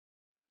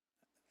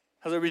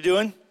How's everybody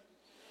doing?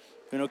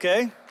 Doing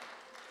okay?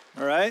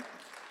 All right.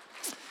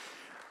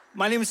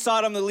 My name is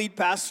Todd. I'm the lead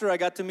pastor. I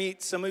got to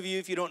meet some of you.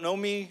 If you don't know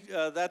me,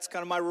 that's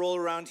kind of my role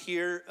around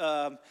here.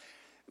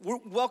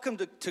 Welcome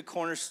to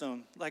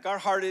Cornerstone. Like, our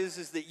heart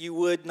is that you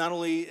would not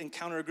only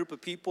encounter a group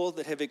of people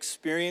that have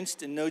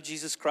experienced and know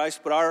Jesus Christ,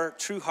 but our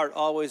true heart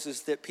always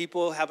is that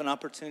people have an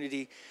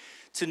opportunity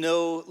to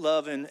know,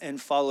 love,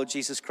 and follow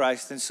Jesus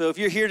Christ. And so if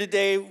you're here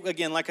today,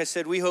 again, like I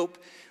said, we hope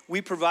we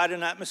provide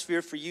an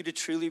atmosphere for you to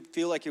truly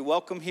feel like you're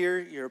welcome here.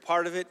 You're a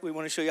part of it. We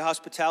want to show you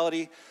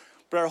hospitality.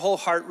 But our whole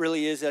heart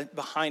really is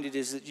behind it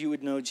is that you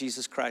would know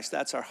Jesus Christ.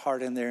 That's our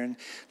heart in there. And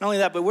not only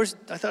that, but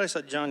I thought I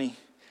saw Johnny.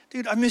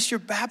 Dude, I missed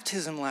your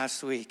baptism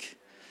last week.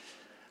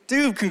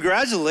 Dude,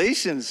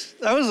 congratulations.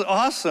 That was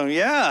awesome.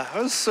 Yeah,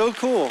 that was so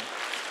cool.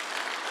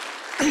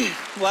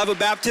 We'll have a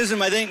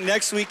baptism, I think,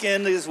 next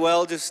weekend as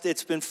well.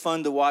 It's been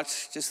fun to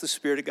watch just the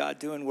Spirit of God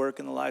doing work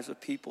in the lives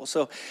of people.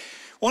 So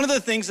one of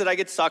the things that I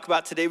get to talk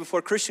about today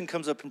before Christian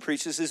comes up and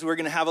preaches is we're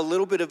going to have a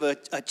little bit of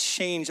a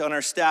change on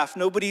our staff.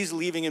 Nobody's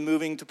leaving and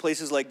moving to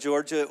places like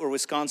Georgia or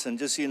Wisconsin,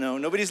 just so you know.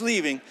 Nobody's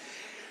leaving.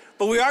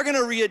 But we are going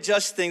to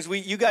readjust things.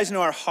 You guys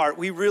know our heart.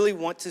 We really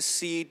want to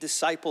see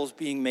disciples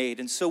being made.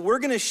 And so we're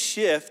going to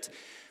shift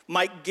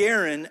Mike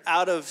Guerin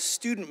out of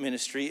student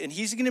ministry, and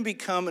he's going to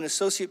become an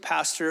associate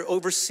pastor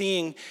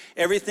overseeing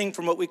everything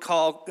from what we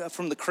call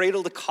from the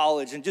cradle to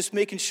college, and just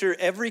making sure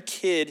every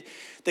kid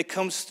that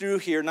comes through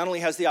here not only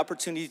has the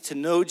opportunity to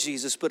know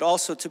Jesus, but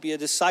also to be a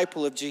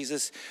disciple of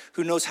Jesus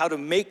who knows how to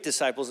make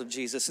disciples of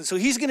Jesus. And so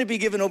he's going to be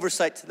given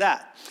oversight to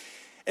that.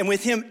 And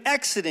with him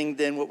exiting,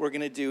 then what we're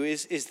going to do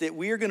is that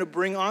we are going to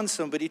bring on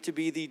somebody to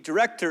be the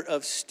director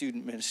of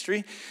student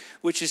ministry,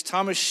 which is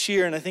Thomas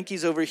Shear, and I think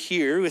he's over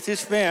here with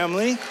his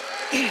family.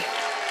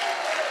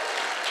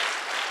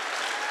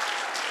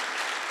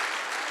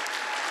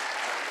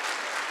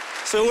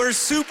 So we're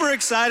super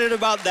excited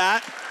about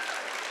that.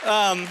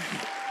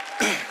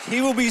 He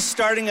will be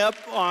starting up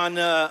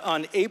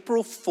on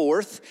April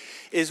 4th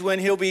is when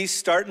he'll be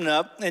starting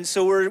up. And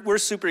so we're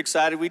super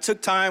excited. We took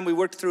time. We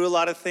worked through a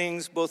lot of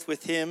things, both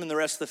with him and the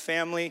rest of the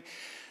family.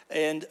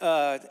 And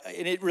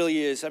it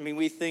really is. I mean,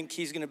 we think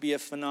he's going to be a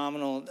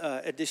phenomenal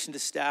addition to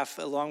staff.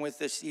 Along with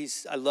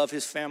this, I love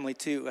his family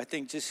too. I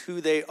think just who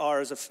they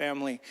are as a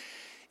family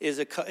is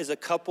a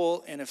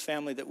couple and a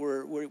family that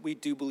we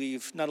do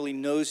believe not only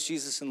knows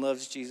Jesus and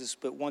loves Jesus,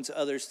 but wants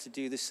others to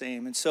do the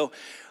same. And so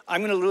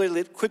I'm going to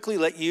really quickly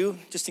let you,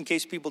 just in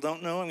case people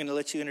don't know, I'm going to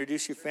let you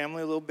introduce your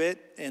family a little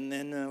bit, and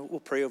then we'll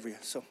pray over you.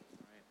 So, all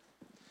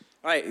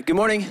right. Good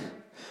morning.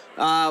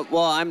 Well,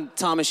 I'm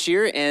Thomas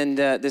Shear, and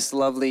this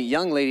lovely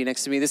young lady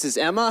next to me, this is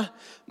Emma,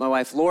 my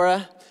wife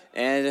Laura,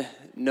 and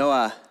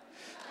Noah.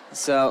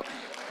 So,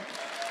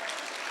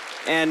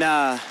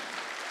 and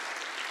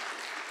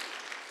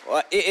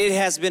it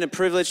has been a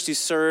privilege to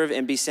serve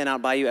and be sent out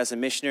by you as a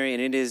missionary,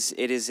 and it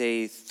is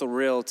a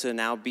thrill to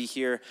now be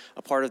here,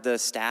 a part of the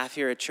staff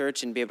here at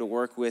church, and be able to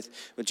work with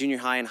junior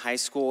high and high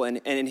school.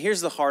 And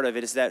here's the heart of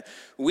it, is that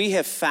we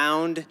have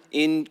found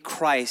in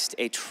Christ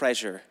a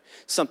treasure,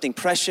 something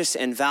precious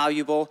and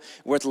valuable,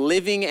 worth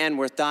living and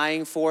worth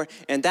dying for.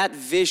 And that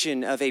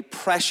vision of a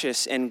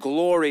precious and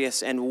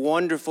glorious and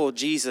wonderful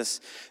Jesus,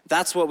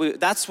 that's what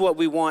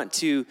we want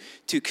to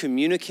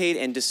communicate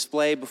and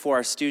display before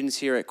our students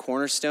here at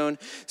Cornerstone,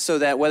 so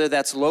that whether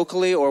that's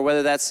locally or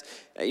whether that's,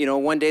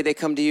 one day they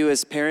come to you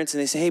as parents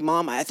and they say, "Hey,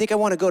 Mom, I think I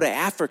want to go to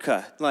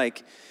Africa."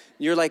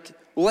 You're like,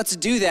 well, let's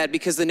do that,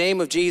 because the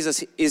name of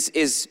Jesus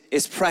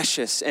is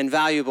precious and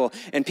valuable,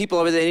 and people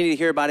over there, they need to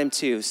hear about him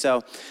too.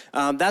 So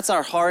that's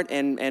our heart,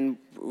 and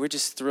we're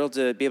just thrilled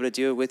to be able to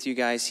do it with you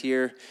guys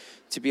here,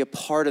 to be a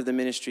part of the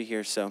ministry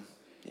here. So,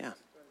 yeah.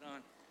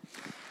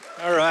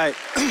 All right.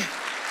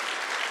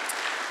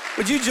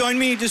 Would you join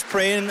me just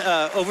praying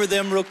over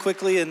them real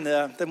quickly, and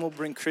then we'll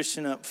bring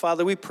Christian up.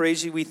 Father, we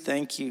praise you. We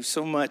thank you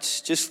so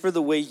much just for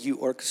the way you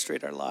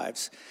orchestrate our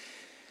lives.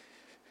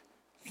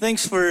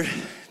 Thanks for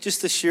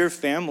just the sheer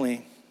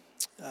family,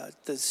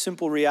 the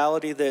simple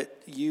reality that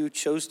you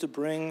chose to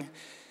bring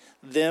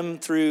them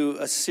through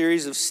a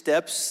series of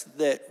steps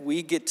that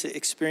we get to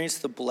experience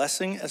the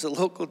blessing as a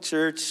local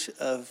church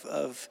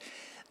of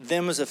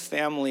them as a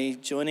family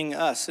joining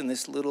us in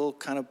this little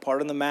kind of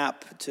part on the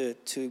map to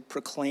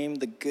proclaim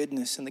the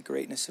goodness and the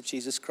greatness of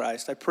Jesus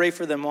Christ. I pray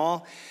for them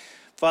all.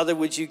 Father,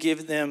 would you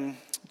give them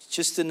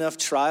just enough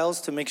trials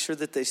to make sure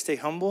that they stay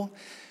humble?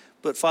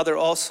 But Father,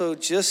 also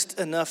just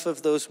enough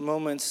of those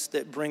moments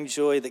that bring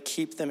joy, that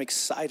keep them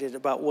excited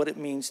about what it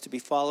means to be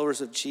followers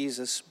of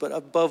Jesus. But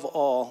above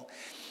all,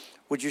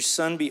 would your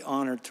Son be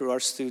honored through our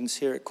students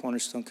here at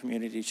Cornerstone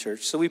Community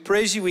Church? So we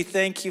praise you. We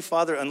thank you,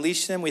 Father.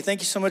 Unleash them. We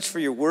thank you so much for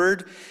your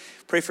word.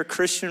 Pray for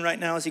Christian right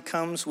now as he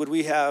comes. Would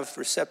we have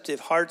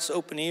receptive hearts,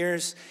 open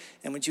ears,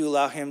 and would you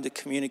allow him to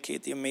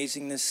communicate the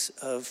amazingness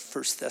of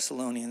 1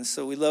 Thessalonians?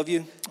 So we love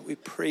you. We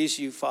praise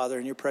you, Father,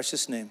 in your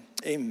precious name.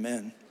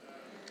 Amen.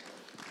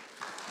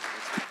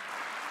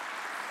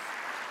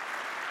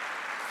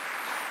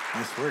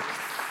 Nice work.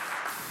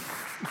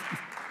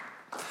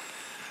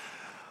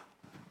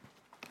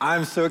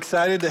 I'm so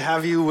excited to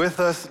have you with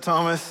us,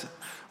 Thomas.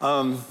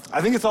 I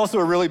think it's also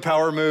a really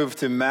power move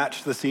to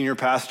match the senior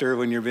pastor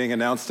when you're being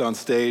announced on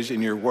stage in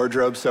your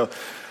wardrobe. So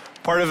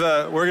we're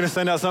going to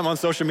send out something on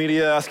social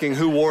media asking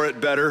who wore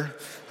it better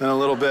in a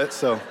little bit.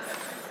 So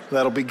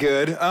that'll be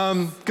good.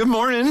 Good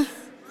morning.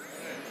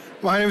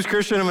 My name is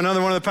Christian. I'm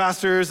another one of the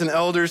pastors and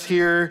elders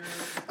here.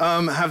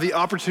 Have the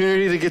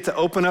opportunity to get to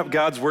open up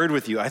God's word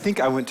with you. I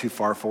think I went too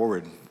far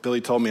forward.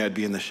 Billy told me I'd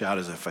be in the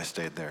shadows if I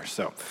stayed there.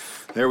 So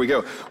there we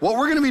go. What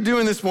we're going to be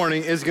doing this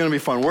morning is going to be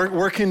fun.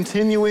 We're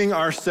continuing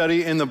our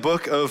study in the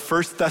book of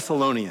 1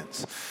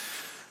 Thessalonians.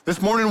 This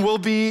morning we'll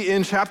be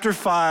in chapter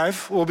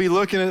 5. We'll be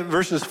looking at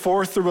verses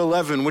 4 through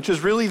 11, which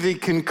is really the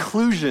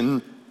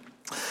conclusion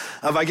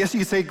of, I guess you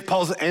could say,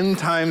 Paul's end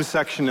time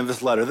section of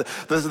this letter.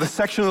 The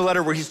section of the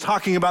letter where he's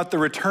talking about the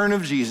return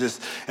of Jesus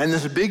and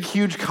this big,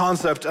 huge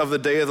concept of the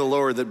day of the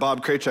Lord that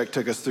Bob Kraychek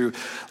took us through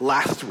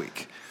last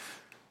week.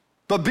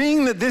 But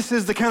being that this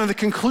is the kind of the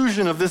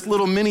conclusion of this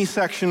little mini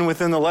section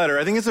within the letter,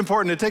 I think it's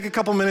important to take a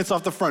couple minutes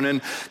off the front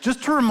end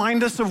just to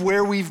remind us of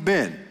where we've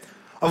been,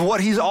 of what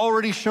he's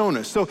already shown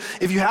us. So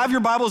if you have your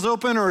Bibles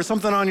open or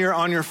something on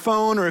your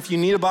phone, or if you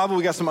need a Bible,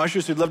 we got some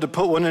ushers who'd love to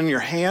put one in your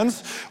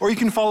hands, or you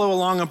can follow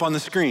along up on the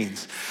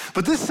screens.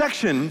 But this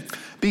section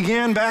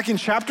began back in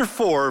chapter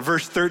 4,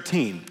 verse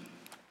 13,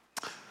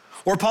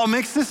 where Paul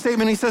makes this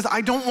statement. He says, I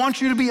don't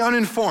want you to be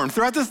uninformed.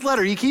 Throughout this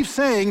letter, he keeps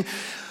saying,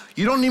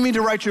 you don't need me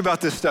to write you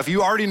about this stuff.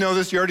 You already know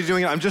this. You're already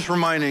doing it. I'm just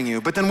reminding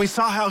you. But then we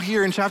saw how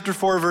here in chapter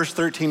 4, verse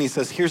 13, he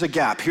says, here's a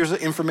gap. Here's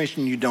the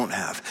information you don't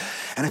have.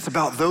 And it's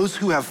about those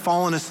who have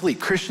fallen asleep,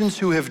 Christians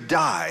who have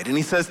died. And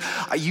he says,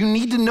 you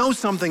need to know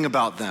something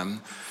about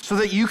them so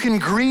that you can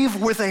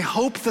grieve with a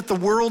hope that the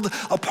world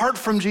apart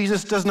from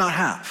Jesus does not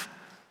have.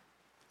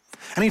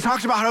 And he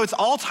talks about how it's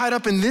all tied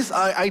up in this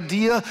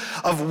idea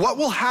of what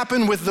will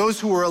happen with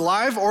those who are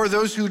alive or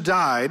those who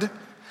died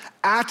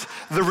at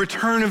the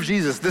return of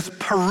Jesus, this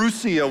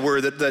parousia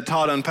word that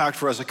Todd unpacked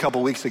for us a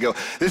couple weeks ago,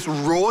 this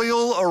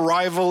royal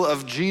arrival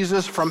of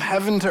Jesus from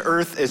heaven to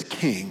earth as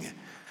king.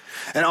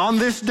 And on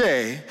this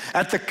day,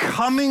 at the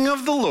coming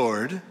of the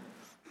Lord,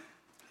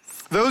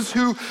 those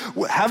who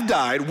have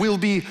died will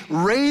be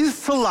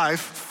raised to life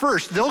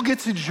first. They'll get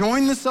to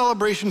join the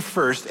celebration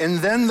first, and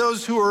then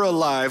those who are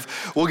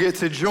alive will get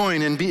to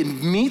join and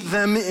meet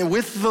them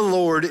with the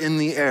Lord in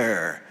the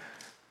air,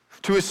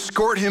 to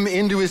escort him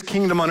into his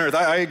kingdom on earth.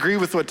 I agree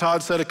with what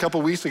Todd said a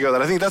couple weeks ago,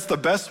 that I think that's the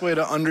best way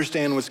to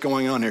understand what's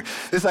going on here.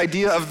 This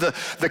idea of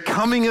the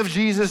coming of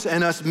Jesus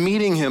and us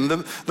meeting him.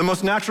 The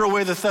most natural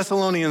way the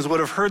Thessalonians would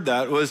have heard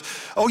that was,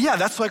 oh yeah,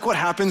 that's like what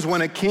happens when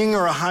a king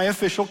or a high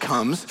official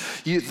comes.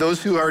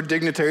 Those who are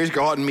dignitaries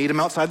go out and meet him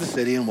outside the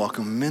city and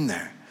welcome him in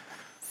there.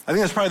 I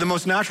think that's probably the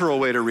most natural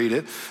way to read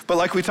it. But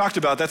like we talked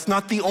about, that's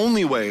not the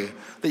only way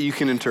that you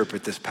can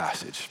interpret this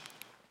passage.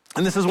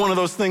 And this is one of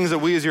those things that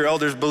we as your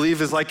elders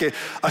believe is like a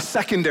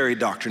secondary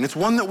doctrine. It's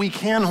one that we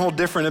can hold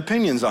different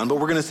opinions on, but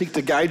we're going to seek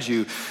to guide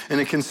you in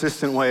a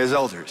consistent way as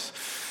elders.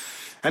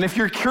 And if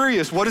you're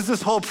curious, what is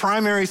this whole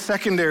primary,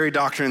 secondary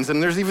doctrines?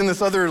 And there's even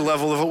this other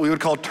level of what we would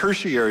call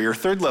tertiary or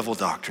third level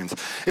doctrines.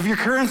 If you're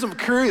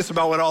curious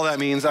about what all that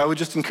means, I would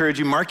just encourage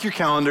you, mark your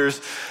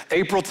calendars.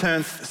 April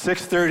 10th,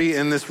 6:30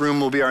 in this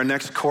room will be our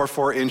next Core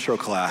 4 intro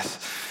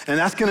class. And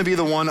that's going to be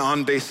the one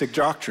on basic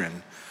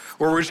doctrine,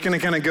 where we're just going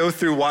to kind of go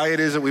through why it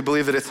is that we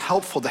believe that it's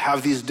helpful to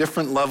have these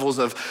different levels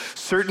of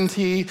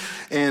certainty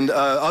and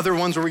other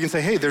ones where we can say,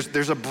 hey,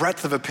 there's a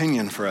breadth of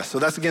opinion for us. So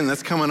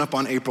that's coming up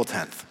on April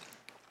 10th.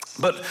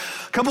 But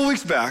a couple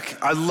weeks back,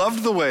 I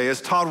loved the way,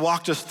 as Todd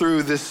walked us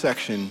through this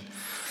section,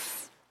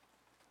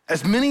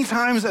 as many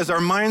times as our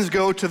minds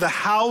go to the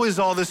how is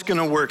all this going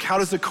to work? How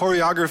does the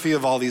choreography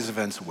of all these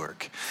events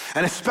work?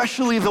 And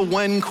especially the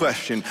when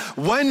question.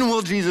 When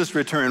will Jesus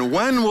return?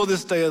 When will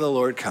this day of the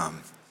Lord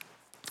come?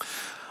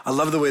 I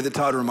love the way that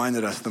Todd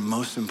reminded us the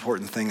most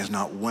important thing is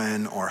not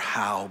when or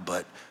how,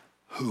 but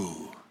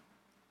who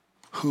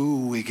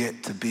we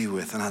get to be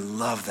with. And I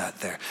love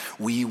that there.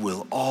 We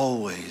will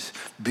always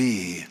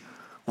be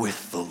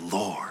with the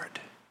Lord.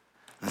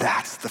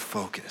 That's the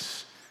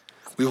focus.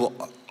 We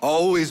will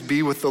always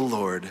be with the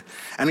Lord.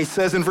 And he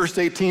says in verse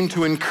 18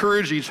 to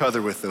encourage each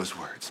other with those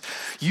words.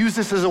 Use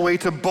this as a way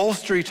to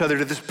bolster each other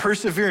to this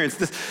perseverance,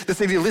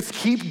 this idea, let's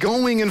keep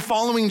going and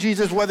following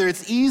Jesus, whether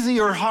it's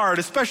easy or hard.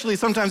 Especially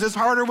sometimes it's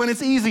harder when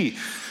it's easy,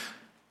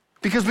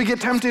 because we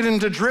get tempted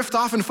and to drift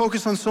off and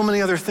focus on so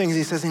many other things.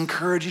 He says,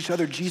 encourage each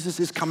other.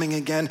 Jesus is coming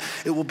again.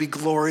 It will be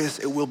glorious.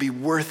 It will be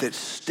worth it.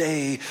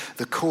 Stay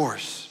the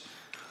course.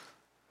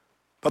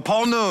 But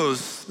Paul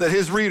knows that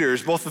his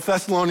readers, both the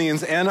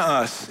Thessalonians and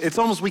us, it's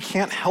almost we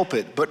can't help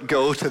it but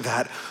go to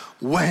that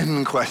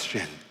when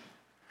question.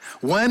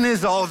 When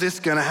is all this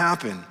going to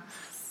happen?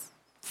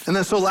 And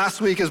then so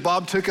last week, as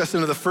Bob took us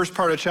into the first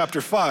part of chapter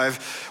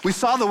 5, we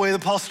saw the way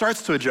that Paul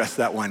starts to address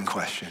that when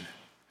question.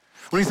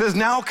 When he says,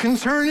 now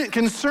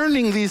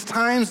concerning these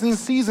times and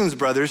seasons,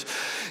 brothers,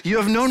 you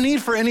have no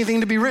need for anything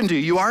to be written to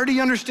you. You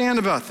already understand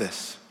about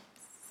this.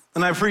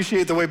 And I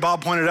appreciate the way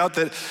Bob pointed out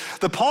that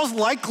Paul's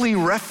likely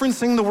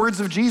referencing the words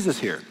of Jesus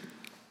here.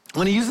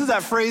 When he uses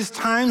that phrase,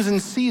 times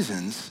and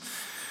seasons,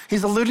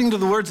 he's alluding to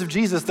the words of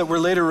Jesus that were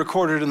later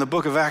recorded in the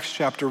book of Acts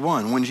chapter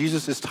 1, when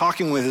Jesus is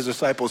talking with his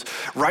disciples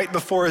right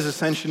before his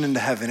ascension into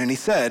heaven. And he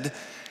said,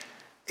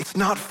 it's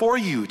not for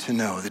you to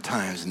know the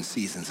times and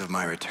seasons of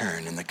my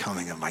return and the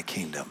coming of my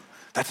kingdom.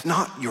 That's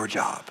not your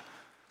job.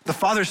 The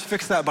Father's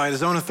fixed that by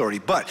his own authority.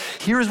 But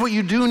here's what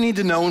you do need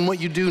to know and what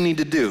you do need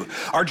to do.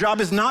 Our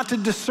job is not to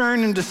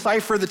discern and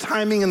decipher the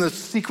timing and the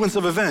sequence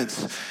of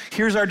events.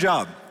 Here's our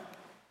job.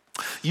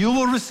 You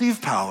will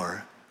receive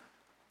power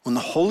when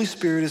the Holy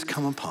Spirit has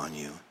come upon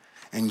you,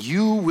 and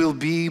you will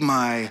be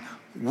my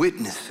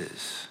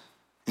witnesses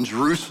in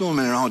Jerusalem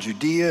and in all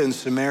Judea and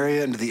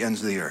Samaria and to the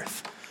ends of the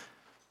earth.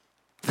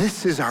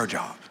 This is our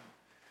job,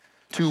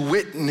 to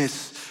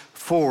witness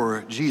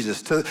for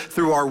Jesus,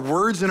 through our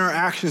words and our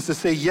actions to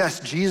say,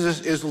 yes,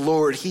 Jesus is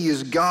Lord. He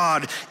is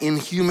God in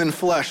human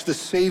flesh, the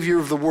Savior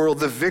of the world,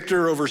 the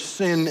victor over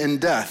sin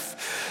and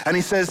death. And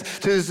he says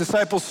to his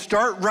disciples,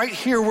 start right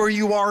here where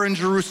you are in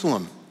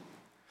Jerusalem.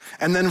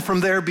 And then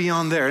from there,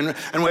 beyond there. And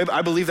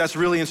I believe that's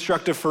really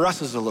instructive for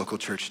us as a local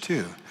church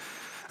too.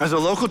 As a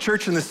local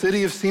church in the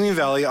city of Simi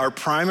Valley, our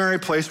primary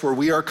place where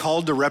we are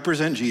called to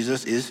represent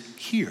Jesus is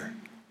here.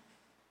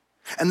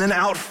 And then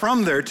out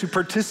from there to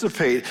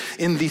participate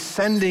in the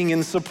sending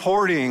and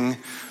supporting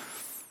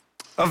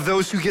of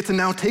those who get to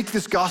now take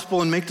this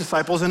gospel and make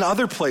disciples in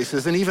other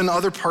places and even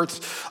other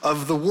parts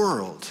of the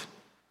world.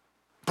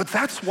 But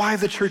that's why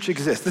the church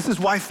exists. This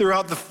is why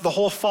throughout the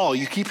whole fall,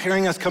 you keep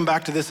hearing us come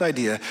back to this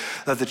idea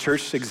that the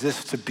church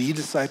exists to be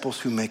disciples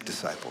who make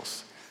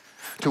disciples,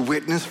 to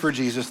witness for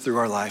Jesus through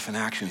our life and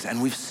actions. And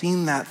we've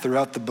seen that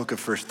throughout the book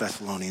of 1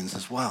 Thessalonians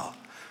as well.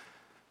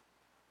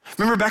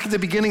 Remember back at the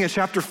beginning of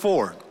chapter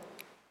 4,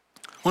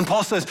 when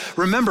Paul says,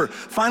 remember,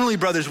 finally,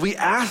 brothers, we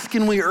ask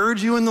and we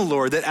urge you in the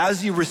Lord that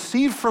as you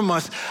receive from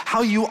us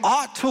how you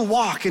ought to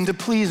walk and to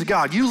please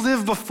God, you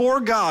live before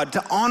God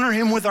to honor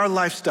him with our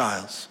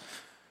lifestyles.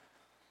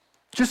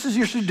 Just as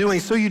you're doing,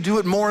 so you do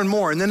it more and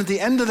more. And then at the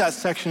end of that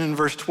section in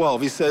verse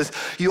 12, he says,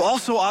 you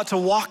also ought to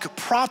walk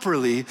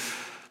properly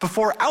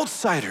before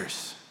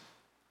outsiders.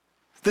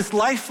 This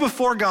life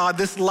before God,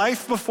 this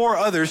life before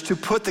others, to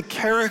put the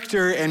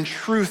character and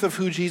truth of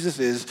who Jesus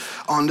is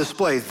on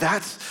display.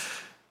 That's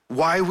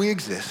why we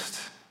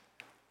exist.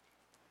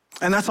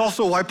 And that's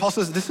also why Paul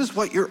says, this is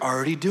what you're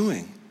already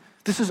doing.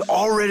 This is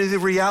already the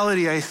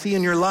reality I see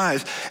in your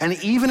lives. And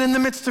even in the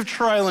midst of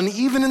trial and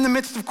even in the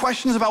midst of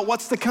questions about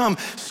what's to come,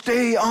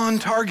 stay on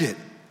target.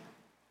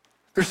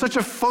 There's such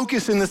a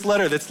focus in this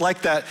letter that's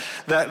like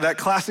that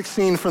classic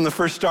scene from the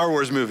first Star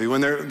Wars movie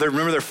when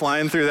they're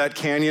flying through that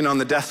canyon on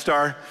the Death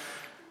Star.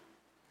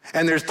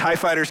 And there's TIE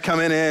fighters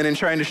coming in and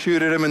trying to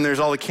shoot at them, and there's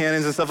all the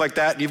cannons and stuff like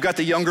that. And you've got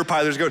the younger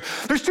pilots going,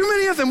 there's too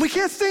many of them, we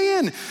can't stay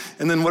in.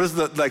 And then what does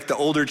the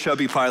older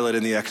chubby pilot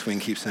in the X-Wing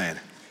keep saying?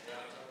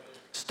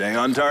 Stay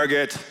on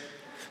target.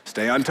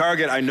 Stay on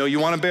target. I know you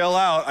want to bail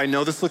out. I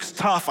know this looks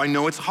tough. I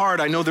know it's hard.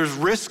 I know there's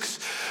risks.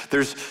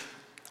 There's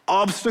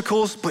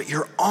obstacles, but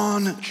you're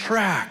on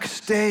track.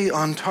 Stay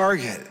on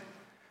target.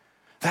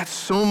 That's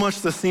so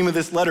much the theme of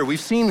this letter. We've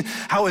seen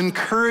how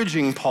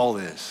encouraging Paul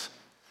is.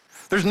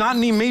 There's not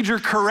any major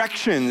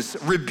corrections,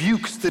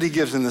 rebukes that he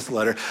gives in this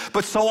letter,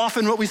 but so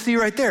often what we see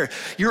right there,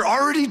 you're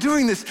already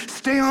doing this.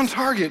 Stay on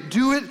target.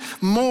 Do it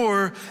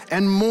more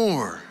and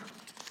more.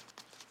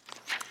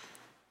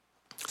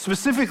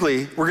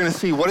 Specifically, we're going to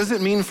see what does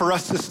it mean for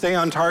us to stay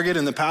on target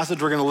in the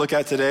passage we're going to look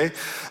at today.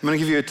 I'm going to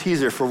give you a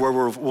teaser for where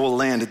we'll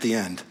land at the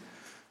end.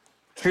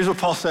 Here's what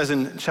Paul says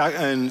in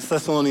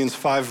Thessalonians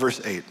 5,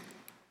 verse 8.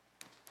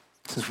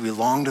 Since we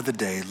long to the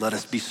day, let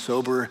us be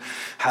sober,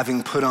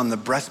 having put on the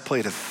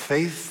breastplate of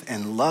faith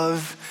and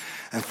love,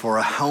 and for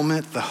a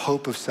helmet, the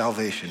hope of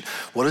salvation.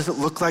 What does it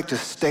look like to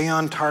stay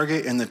on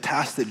target in the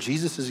task that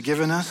Jesus has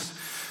given us?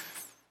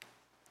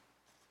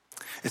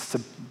 It's to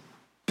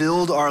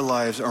build our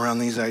lives around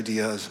these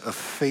ideas of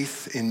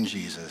faith in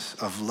Jesus,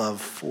 of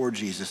love for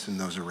Jesus and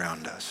those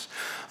around us,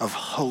 of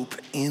hope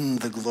in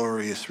the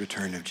glorious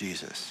return of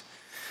Jesus.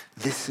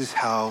 This is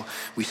how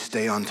we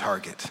stay on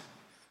target.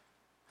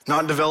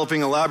 Not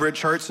developing elaborate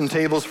charts and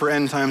tables for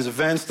end times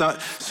events,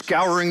 not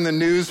scouring the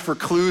news for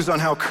clues on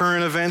how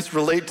current events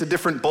relate to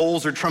different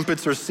bowls or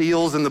trumpets or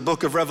seals in the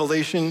book of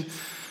Revelation,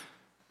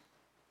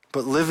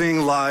 but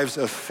living lives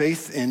of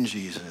faith in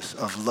Jesus,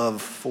 of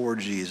love for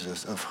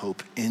Jesus, of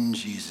hope in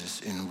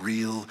Jesus, in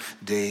real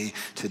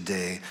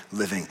day-to-day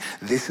living.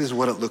 This is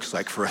what it looks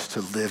like for us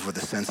to live with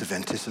a sense of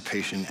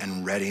anticipation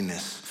and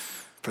readiness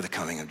for the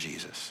coming of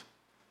Jesus.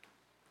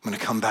 I'm going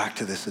to come back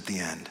to this at the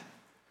end.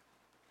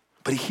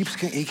 But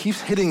he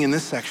keeps hitting in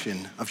this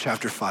section of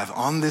chapter 5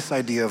 on this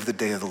idea of the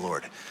day of the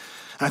Lord.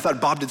 And I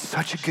thought Bob did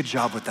such a good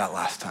job with that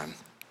last time.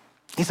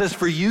 He says,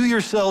 for you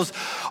yourselves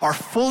are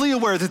fully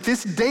aware that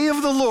this day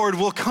of the Lord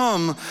will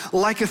come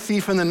like a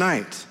thief in the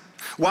night.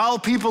 While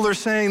people are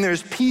saying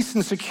there's peace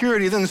and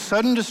security, then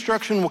sudden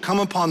destruction will come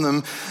upon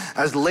them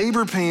as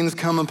labor pains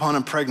come upon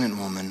a pregnant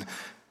woman,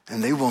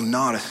 and they will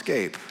not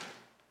escape.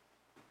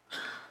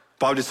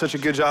 Bob did such a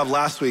good job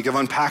last week of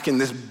unpacking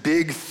this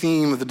big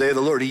theme of the day of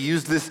the Lord. He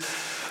used this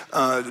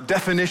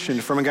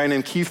definition from a guy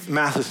named Keith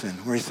Matheson,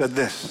 where he said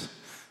this,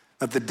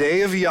 that the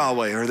day of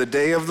Yahweh, or the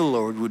day of the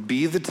Lord, would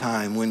be the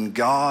time when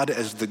God,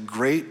 as the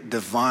great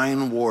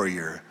divine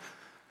warrior,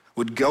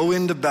 would go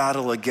into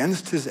battle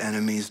against his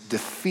enemies,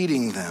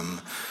 defeating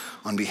them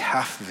on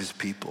behalf of his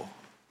people.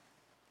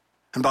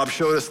 And Bob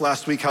showed us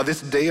last week how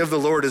this day of the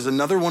Lord is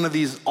another one of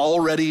these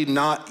already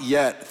not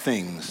yet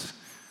things.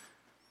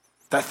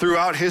 That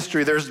throughout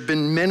history, there's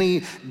been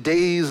many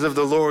days of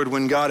the Lord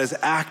when God has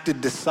acted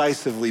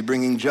decisively,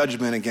 bringing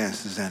judgment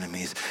against his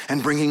enemies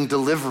and bringing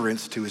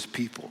deliverance to his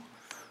people.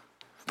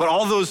 But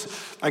all those,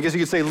 I guess you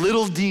could say,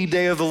 little d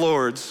day of the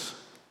Lord's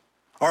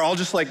are all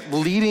just like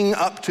leading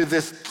up to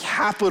this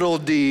capital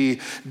D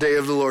day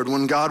of the Lord,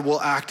 when God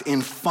will act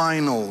in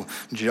final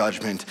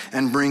judgment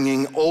and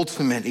bringing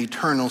ultimate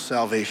eternal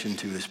salvation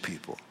to his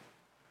people.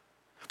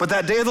 But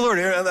that day of the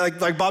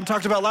Lord, like Bob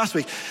talked about last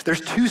week,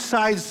 there's two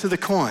sides to the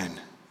coin.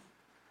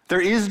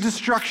 There is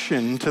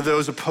destruction to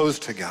those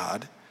opposed to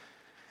God,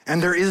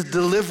 and there is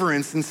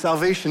deliverance and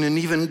salvation and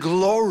even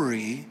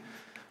glory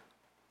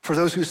for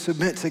those who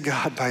submit to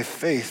God by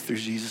faith through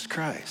Jesus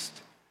Christ.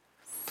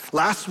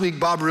 Last week,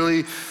 Bob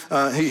really,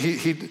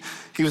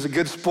 he was a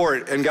good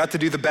sport and got to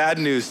do the bad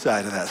news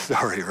side of that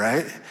story,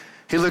 right?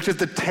 He looked at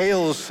the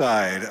tails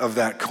side of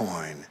that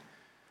coin.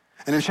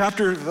 And in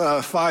chapter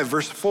 5,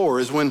 verse 4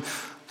 is when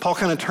Paul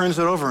kind of turns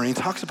it over and he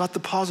talks about the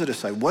positive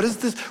side. What is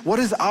this? What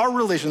is our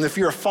relation? If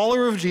you're a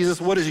follower of Jesus,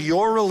 what is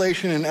your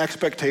relation and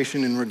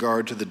expectation in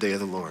regard to the day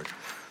of the Lord?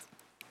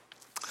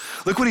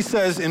 Look what he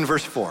says in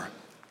verse 4.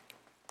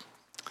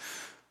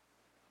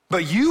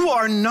 But you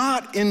are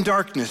not in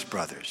darkness,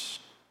 brothers,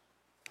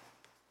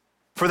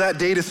 for that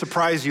day to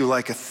surprise you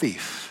like a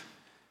thief.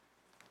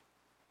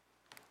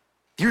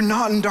 You're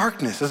not in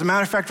darkness. As a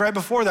matter of fact, right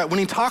before that, when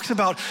he talks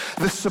about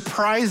the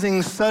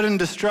surprising, sudden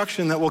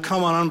destruction that will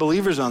come on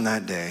unbelievers on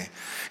that day,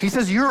 he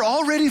says, you're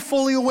already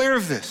fully aware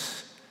of this.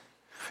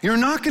 You're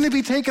not going to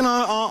be taken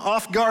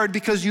off guard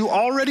because you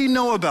already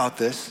know about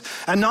this.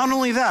 And not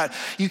only that,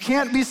 you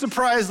can't be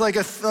surprised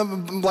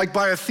like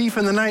by a thief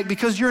in the night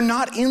because you're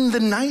not in the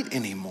night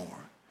anymore.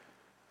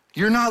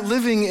 You're not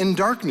living in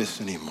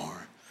darkness anymore.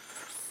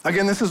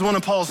 Again, this is one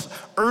of Paul's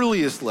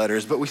earliest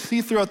letters, but we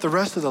see throughout the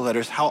rest of the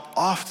letters how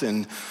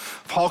often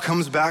Paul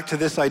comes back to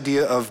this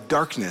idea of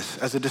darkness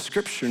as a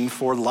description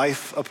for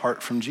life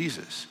apart from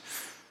Jesus,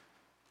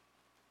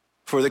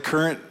 for the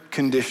current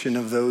condition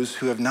of those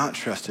who have not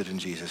trusted in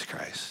Jesus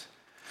Christ,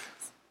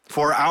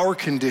 for our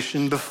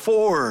condition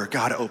before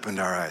God opened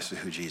our eyes to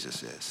who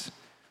Jesus is,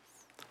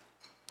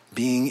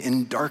 being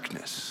in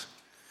darkness.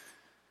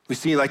 We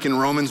see like in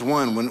Romans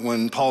 1,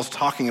 when Paul's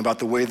talking about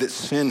the way that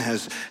sin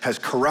has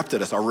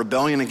corrupted us, our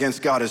rebellion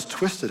against God has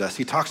twisted us.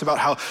 He talks about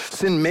how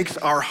sin makes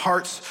our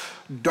hearts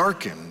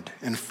darkened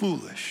and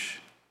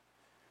foolish.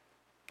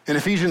 In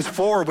Ephesians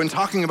 4, when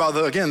talking about,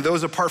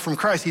 those apart from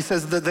Christ, he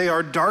says that they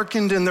are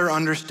darkened in their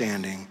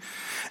understanding,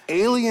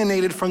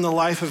 alienated from the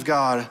life of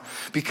God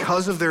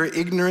because of their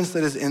ignorance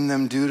that is in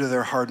them due to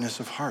their hardness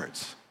of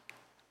hearts.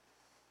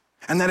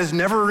 And that is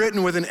never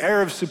written with an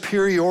air of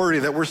superiority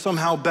that we're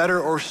somehow better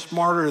or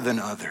smarter than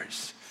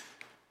others.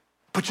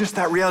 But just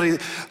that reality,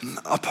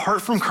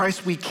 apart from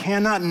Christ, we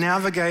cannot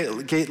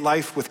navigate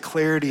life with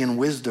clarity and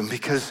wisdom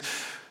because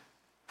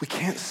we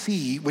can't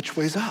see which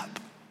way's up.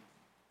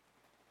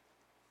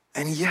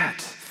 And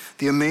yet,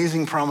 the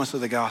amazing promise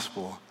of the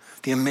gospel,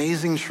 the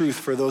amazing truth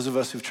for those of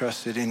us who've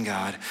trusted in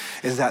God,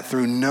 is that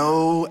through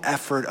no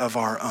effort of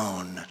our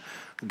own,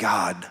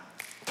 God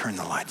turned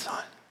the lights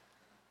on.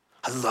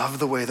 I love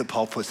the way that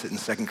Paul puts it in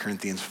 2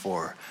 Corinthians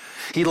 4.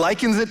 He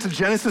likens it to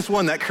Genesis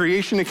 1, that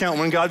creation account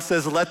when God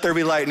says, let there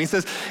be light. And he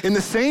says, in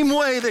the same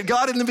way that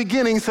God in the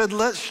beginning said,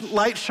 let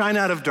light shine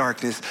out of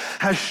darkness,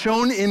 has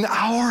shone in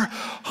our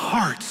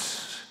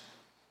hearts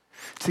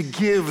to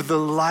give the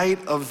light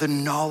of the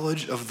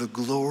knowledge of the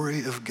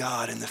glory of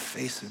God in the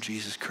face of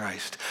Jesus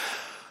Christ.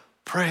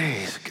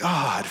 Praise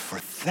God for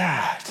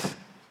that.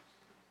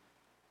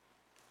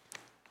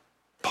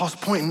 Paul's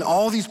point in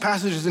all these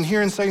passages and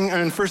here in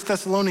 1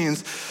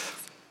 Thessalonians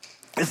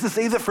is to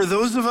say that for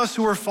those of us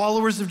who are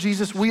followers of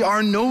Jesus, we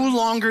are no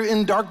longer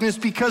in darkness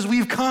because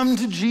we've come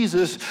to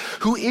Jesus,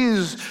 who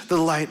is the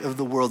light of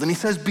the world. And he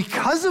says,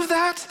 because of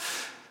that,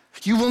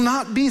 you will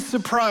not be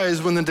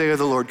surprised when the day of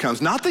the Lord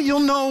comes. Not that you'll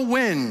know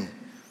when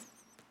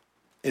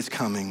it's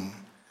coming,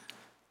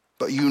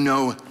 but you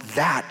know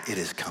that it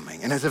is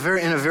coming. And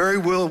in a very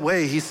real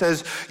way, he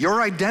says,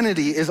 your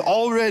identity is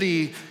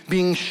already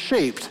being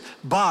shaped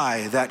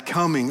by that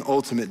coming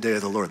ultimate day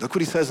of the Lord. Look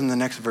what he says in the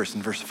next verse,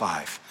 in verse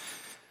 5.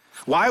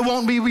 Why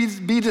won't we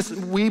be let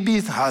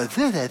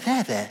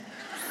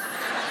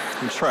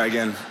me try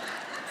again.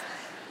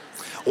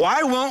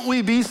 Why won't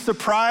we be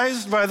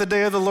surprised by the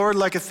day of the Lord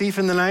like a thief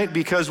in the night?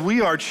 Because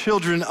we are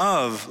children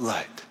of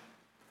light.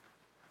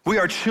 We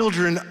are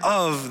children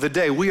of the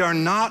day. We are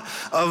not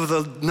of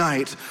the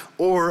night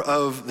or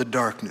of the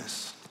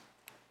darkness.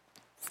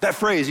 That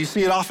phrase, you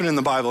see it often in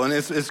the Bible, and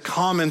it's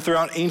common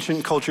throughout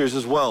ancient cultures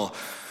as well.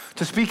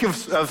 to speak of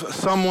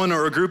someone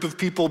or a group of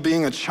people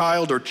being a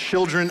child or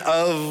children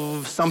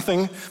of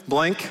something,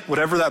 blank,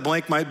 whatever that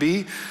blank might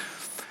be.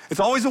 It's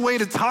always a way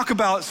to talk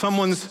about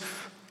someone's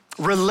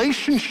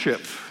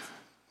relationship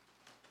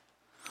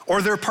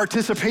or their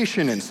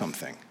participation in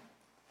something.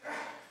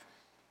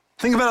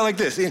 Think about it like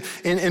this.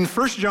 In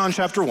 1 John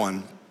chapter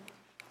 1,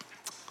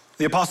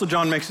 the Apostle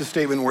John makes a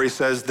statement where he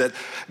says that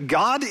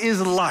God is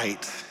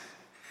light,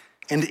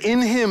 and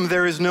in him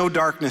there is no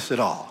darkness at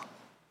all.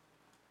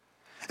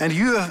 And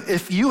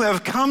if you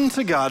have come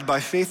to God by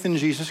faith in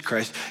Jesus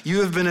Christ, you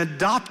have been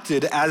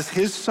adopted as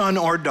his son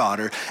or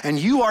daughter, and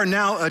you are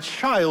now a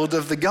child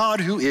of the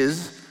God who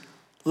is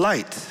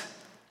light.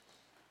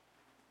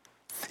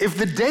 If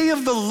the day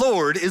of the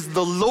Lord is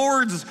the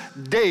Lord's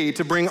day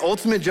to bring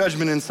ultimate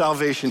judgment and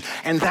salvation,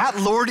 and that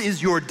Lord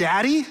is your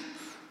daddy,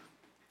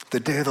 the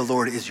day of the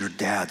Lord is your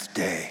dad's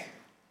day.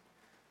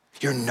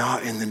 You're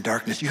not in the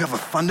darkness. You have a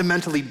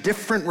fundamentally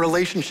different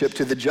relationship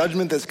to the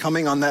judgment that's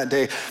coming on that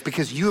day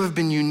because you have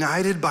been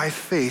united by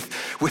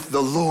faith with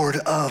the Lord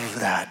of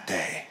that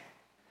day.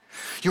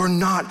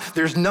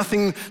 There's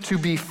nothing to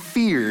be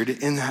feared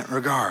in that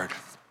regard.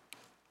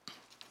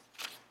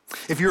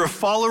 If you're a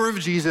follower of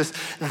Jesus,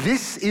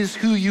 this is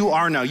who you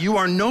are now. You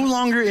are no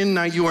longer in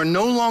night. You are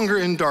no longer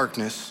in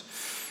darkness.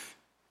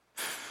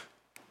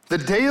 The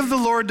day of the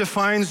Lord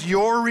defines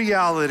your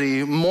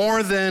reality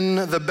more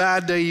than the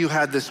bad day you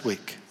had this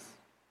week.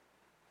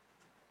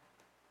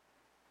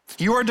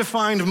 You are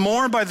defined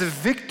more by the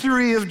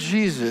victory of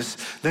Jesus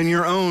than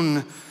your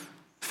own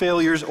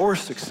failures or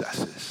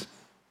successes.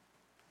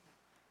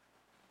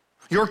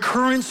 Your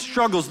current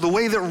struggles, the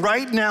way that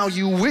right now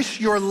you wish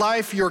your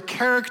life, your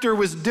character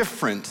was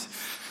different.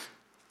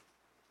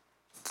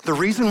 The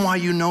reason why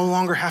you no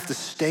longer have to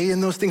stay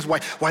in those things,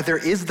 why there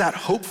is that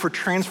hope for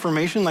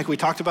transformation like we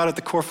talked about at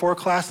the Core 4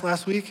 class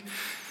last week,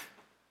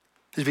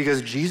 is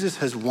because Jesus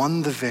has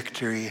won the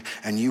victory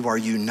and you are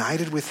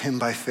united with him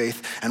by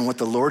faith, and what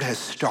the Lord has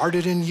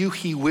started in you,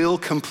 he will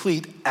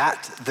complete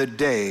at the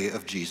day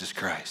of Jesus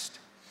Christ.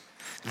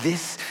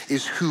 This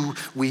is who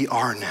we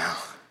are now.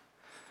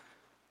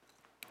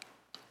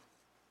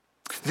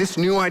 This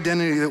new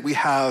identity that we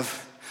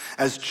have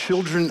as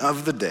children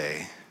of the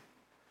day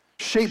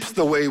shapes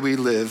the way we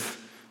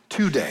live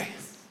today.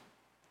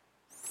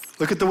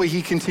 Look at the way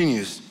he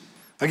continues.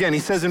 Again, he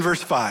says in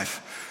verse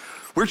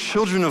 5, we're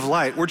children of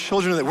light. We're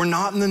children of that. We're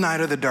not in the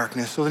night or the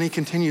darkness. So then he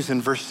continues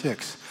in verse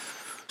 6.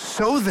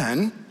 So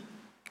then,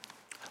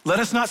 let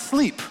us not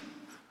sleep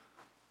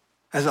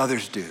as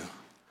others do,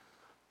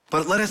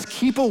 but let us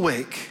keep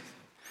awake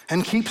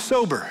and keep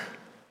sober.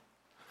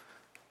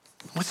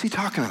 What's he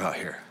talking about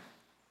here?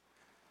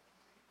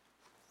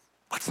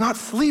 Let's not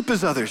sleep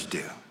as others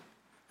do.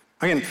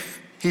 Again,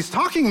 he's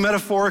talking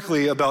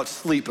metaphorically about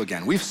sleep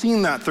again. We've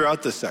seen that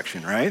throughout this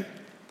section, right?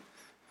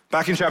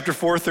 Back in chapter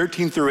 4,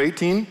 13 through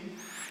 18,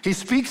 he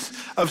speaks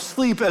of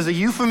sleep as a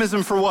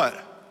euphemism for what?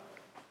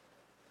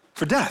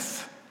 For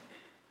death.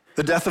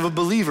 The death of a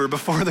believer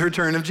before the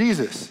return of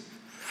Jesus.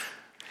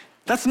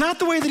 That's not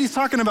the way that he's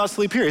talking about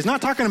sleep here. He's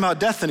not talking about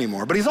death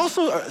anymore, but he's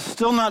also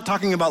still not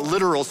talking about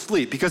literal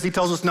sleep because he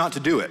tells us not to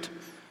do it.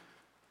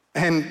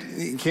 And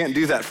you can't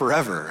do that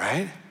forever,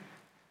 right?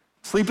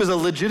 Sleep is a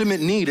legitimate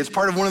need. It's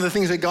part of one of the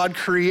things that God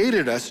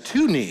created us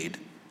to need.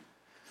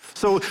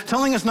 So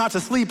telling us not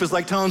to sleep is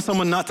like telling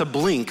someone not to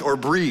blink or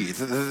breathe.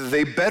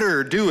 They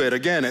better do it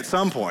again at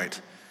some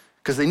point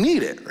because they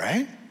need it,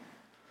 right?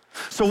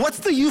 So what's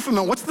the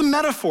euphemism, what's the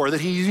metaphor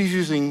that he's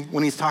using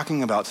when he's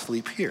talking about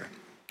sleep here?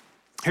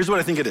 Here's what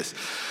I think it is.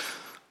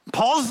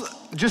 Paul's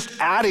just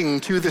adding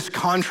to this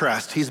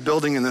contrast he's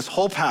building in this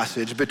whole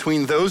passage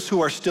between those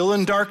who are still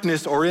in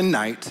darkness or in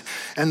night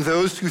and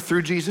those who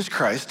through Jesus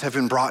Christ have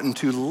been brought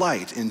into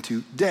light,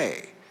 into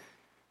day.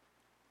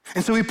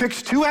 And so he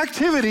picks two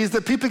activities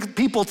that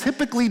people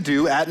typically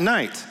do at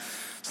night,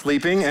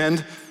 sleeping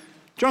and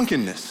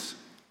drunkenness.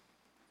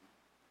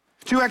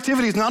 Two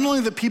activities not only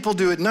that people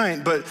do at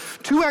night, but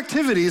two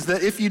activities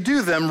that if you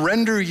do them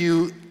render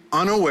you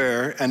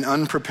unaware and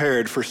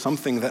unprepared for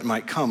something that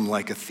might come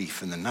like a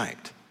thief in the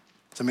night.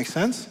 Does that make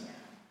sense?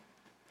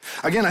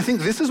 Again, I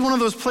think this is one of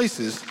those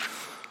places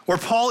where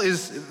Paul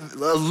is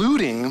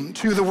alluding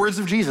to the words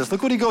of Jesus.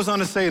 Look what he goes on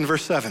to say in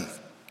verse 7.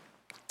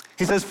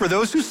 He says, for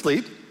those who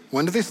sleep,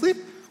 when do they sleep?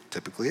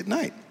 Typically at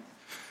night.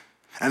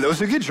 And those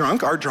who get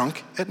drunk are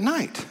drunk at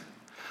night.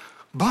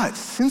 But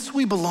since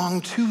we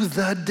belong to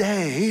the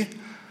day,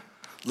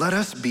 let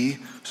us be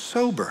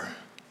sober.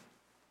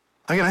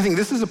 Again, I think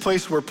this is a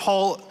place where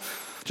Paul,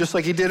 just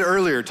like he did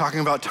earlier, talking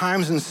about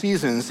times and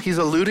seasons, he's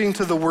alluding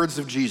to the words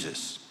of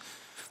Jesus.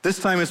 This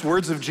time it's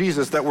words of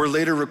Jesus that were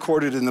later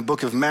recorded in the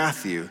book of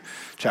Matthew,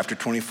 chapter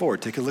 24.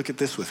 Take a look at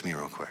this with me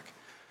real quick.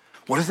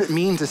 What does it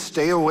mean to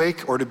stay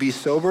awake or to be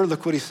sober?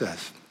 Look what he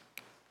says.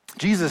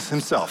 Jesus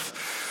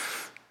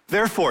himself,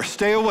 therefore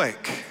stay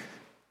awake,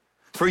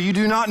 for you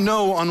do not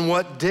know on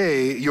what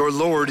day your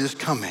Lord is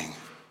coming.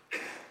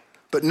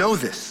 But know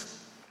this,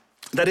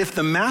 that if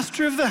the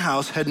master of the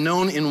house had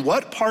known in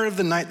what part of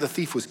the night the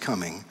thief was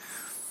coming,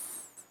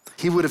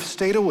 he would have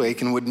stayed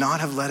awake and would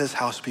not have let his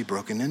house be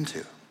broken into.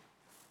 Do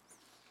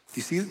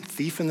you see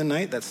thief in the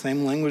night, that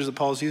same language that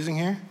Paul's using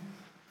here?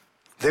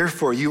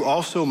 Therefore, you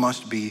also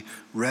must be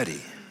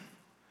ready,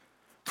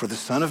 for the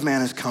Son of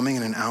Man is coming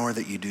in an hour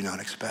that you do not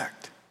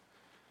expect.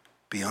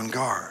 Be on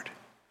guard,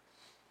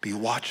 be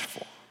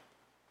watchful.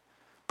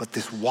 But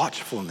this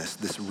watchfulness,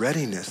 this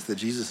readiness that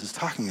Jesus is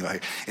talking about,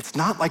 it's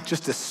not like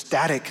just a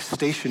static,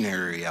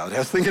 stationary reality. I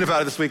was thinking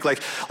about it this week,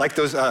 like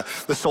those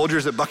the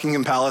soldiers at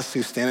Buckingham Palace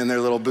who stand in their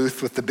little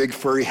booth with the big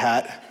furry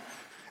hat,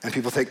 and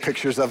people take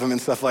pictures of them and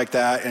stuff like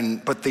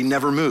that, but they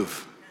never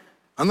move.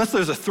 Unless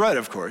there's a threat,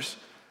 of course.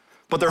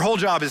 But their whole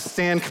job is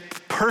stand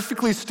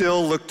perfectly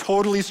still, look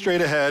totally straight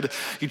ahead.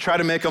 You try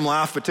to make them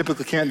laugh, but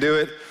typically can't do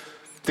it.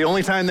 The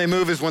only time they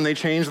move is when they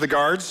change the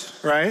guards,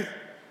 right?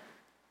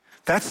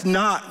 That's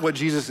not what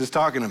Jesus is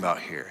talking about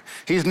here.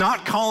 He's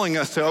not calling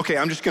us to, okay,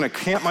 I'm just gonna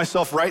camp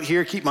myself right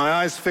here, keep my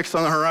eyes fixed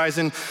on the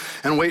horizon,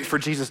 and wait for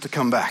Jesus to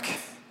come back.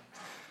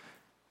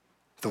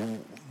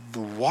 The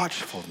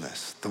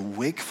watchfulness, the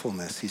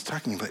wakefulness he's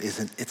talking about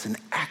it's an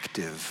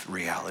active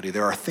reality.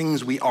 There are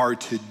things we are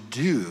to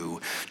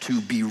do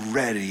to be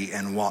ready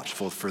and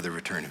watchful for the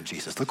return of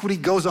Jesus. Look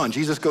what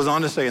Jesus goes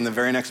on to say in the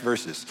very next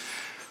verses.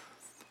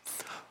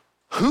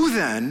 Who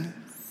then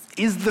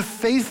is the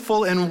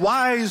faithful and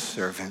wise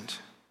servant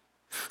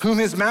whom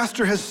his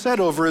master has set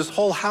over his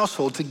whole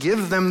household to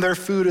give them their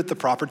food at the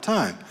proper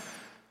time?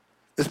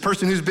 This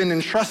person who's been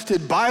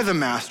entrusted by the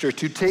master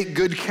to take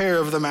good care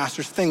of the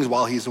master's things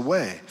while he's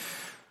away.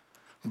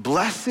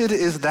 Blessed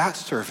is that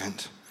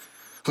servant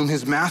whom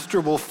his master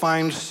will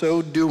find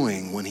so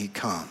doing when he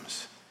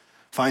comes.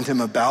 Find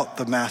him about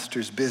the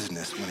master's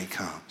business when he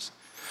comes.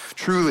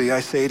 Truly,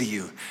 I say to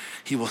you,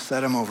 he will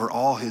set him over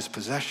all his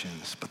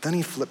possessions. But then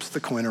he flips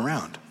the coin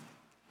around.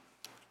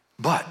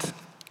 But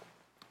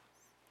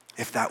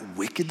if that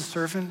wicked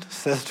servant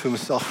says to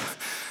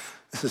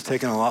himself, this has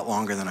taken a lot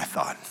longer than I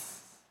thought.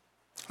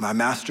 My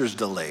master's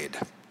delayed.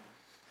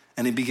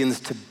 And he begins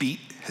to beat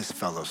his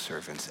fellow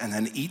servants and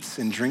then eats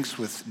and drinks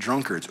with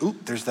drunkards. Ooh,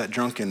 there's that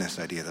drunkenness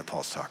idea that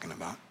Paul's talking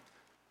about.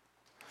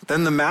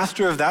 Then the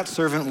master of that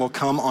servant will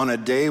come on a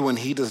day when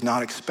he does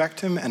not expect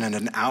him and at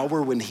an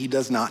hour when he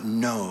does not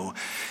know,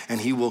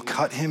 and he will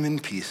cut him in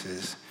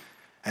pieces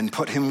and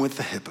put him with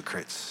the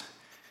hypocrites.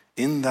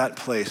 In that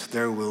place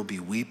there will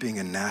be weeping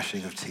and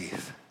gnashing of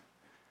teeth.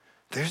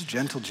 There's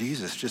gentle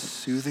Jesus just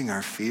soothing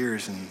our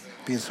fears and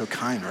being so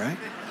kind, right?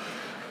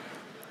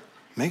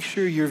 Make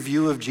sure your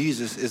view of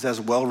Jesus is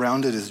as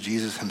well-rounded as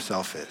Jesus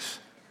himself is.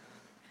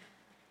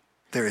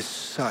 There is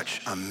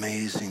such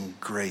amazing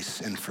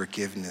grace and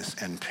forgiveness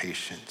and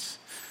patience.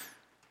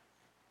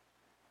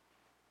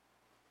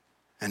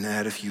 And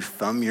that if you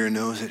thumb your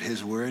nose at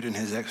his word and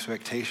his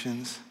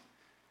expectations,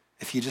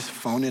 if you just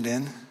phone it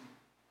in,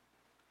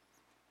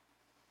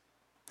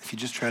 if you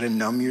just try to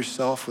numb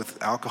yourself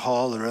with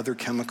alcohol or other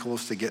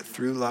chemicals to get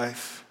through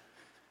life,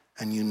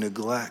 and you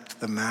neglect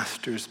the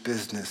master's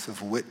business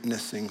of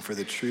witnessing for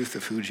the truth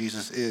of who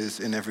Jesus is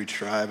in every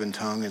tribe and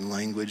tongue and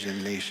language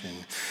and nation,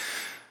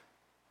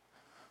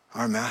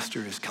 our master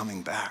is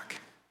coming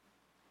back.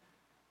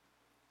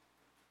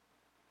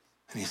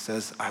 And he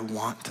says, I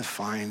want to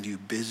find you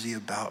busy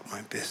about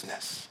my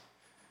business.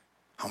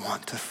 I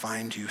want to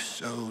find you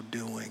so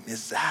doing.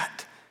 Does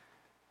that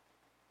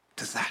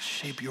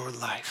shape your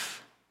life?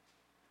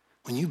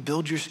 When you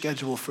build your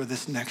schedule for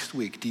this next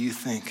week, do you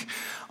think,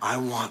 I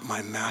want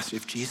my master,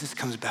 if Jesus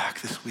comes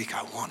back this week,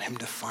 I want him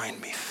to find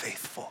me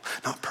faithful,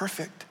 not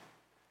perfect.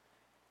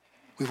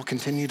 We will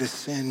continue to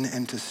sin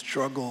and to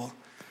struggle.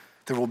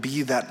 There will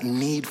be that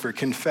need for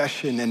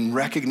confession and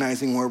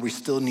recognizing where we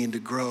still need to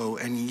grow.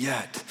 And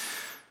yet,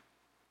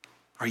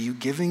 are you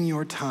giving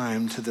your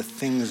time to the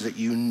things that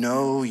you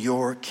know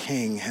your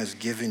King has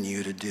given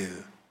you to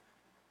do?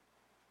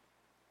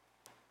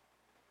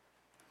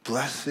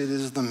 Blessed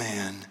is the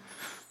man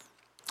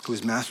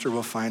whose master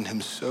will find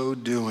him so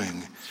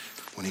doing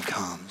when he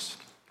comes.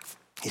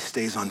 He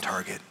stays on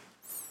target.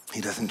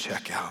 He doesn't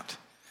check out.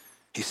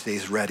 He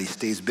stays ready,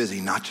 stays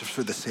busy, not just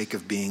for the sake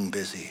of being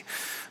busy,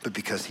 but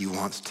because he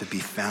wants to be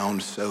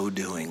found so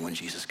doing when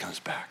Jesus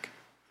comes back.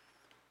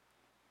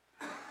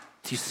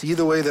 Do you see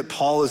the way that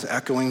Paul is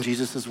echoing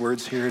Jesus'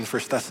 words here in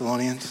 1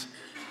 Thessalonians?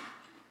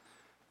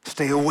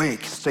 Stay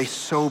awake, stay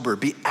sober,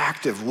 be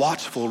active,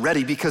 watchful,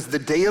 ready, because the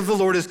day of the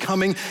Lord is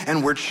coming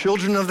and we're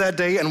children of that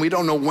day and we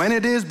don't know when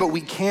it is, but we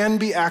can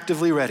be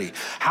actively ready.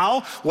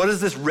 How? What does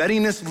this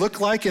readiness look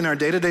like in our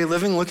day-to-day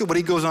living? Look at what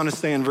he goes on to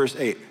say in verse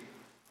 8.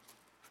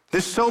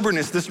 This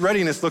soberness, this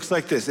readiness looks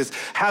like this. It's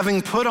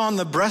having put on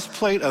the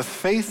breastplate of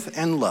faith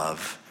and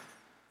love,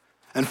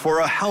 and for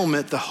a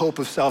helmet, the hope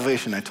of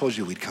salvation. I told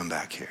you we'd come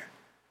back here.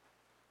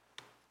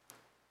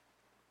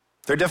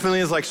 There definitely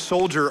is like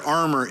soldier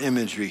armor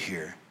imagery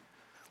here.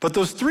 But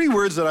those three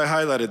words that I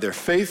highlighted there,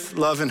 faith,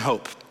 love, and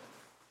hope,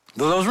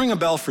 do those ring a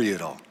bell for you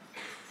at all?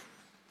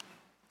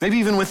 Maybe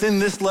even within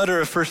this letter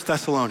of 1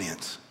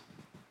 Thessalonians.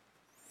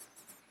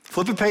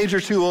 Flip a page or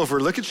two over,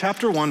 look at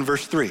chapter 1,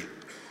 verse 3.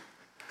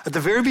 At the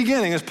very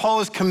beginning, as Paul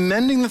is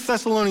commending the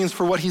Thessalonians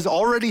for what he's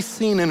already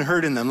seen and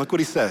heard in them, look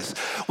what he says.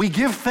 We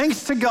give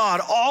thanks to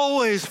God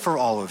always for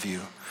all of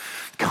you,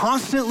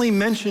 constantly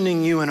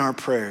mentioning you in our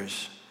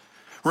prayers,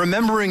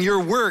 remembering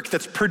your work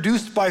that's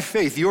produced by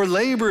faith, your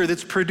labor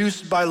that's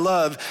produced by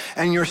love,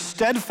 and your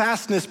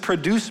steadfastness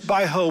produced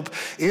by hope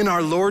in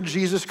our Lord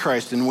Jesus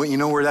Christ. And you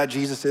know where that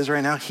Jesus is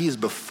right now? He's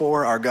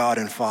before our God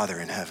and Father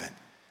in heaven.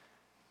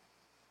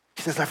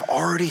 He says, I've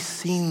already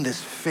seen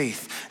this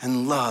faith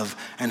and love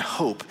and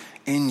hope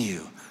in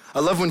you. I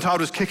love when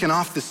Todd was kicking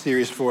off this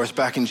series for us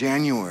back in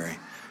January.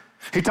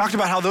 He talked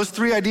about how those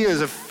three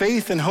ideas of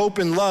faith and hope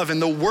and love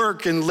and the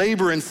work and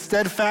labor and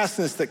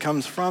steadfastness that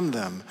comes from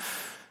them,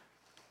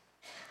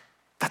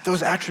 that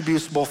those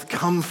attributes both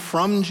come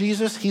from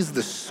Jesus. He's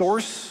the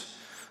source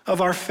of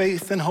our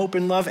faith and hope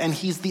and love, and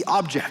he's the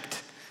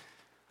object.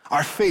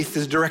 Our faith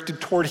is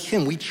directed toward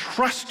him. We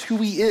trust who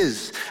he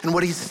is and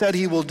what he said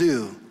he will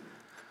do.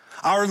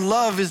 Our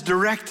love is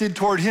directed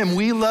toward him.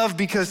 We love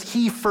because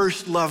he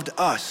first loved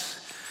us.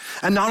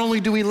 And not only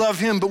do we love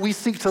him, but we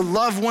seek to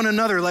love one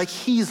another like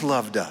he's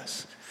loved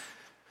us.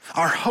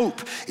 Our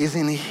hope is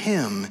in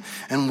him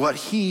and what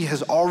he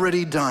has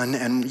already done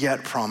and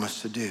yet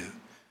promised to do.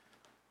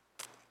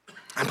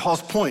 And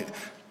Paul's point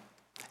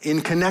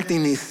in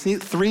connecting these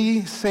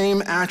three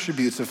same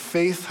attributes of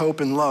faith, hope,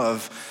 and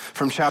love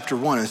from chapter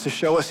 1 is to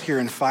show us here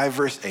in 5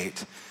 verse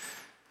 8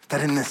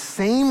 that in the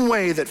same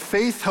way that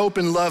faith, hope,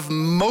 and love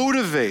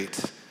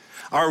motivate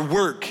our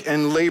work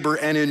and labor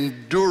and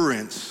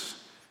endurance,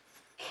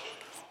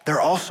 they're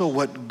also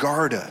what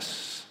guard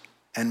us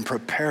and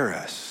prepare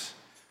us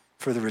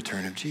for the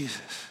return of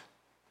Jesus.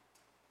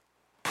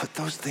 Put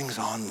those things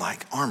on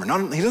like armor.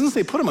 He doesn't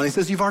say put them on, he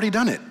says you've already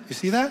done it. You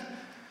see that?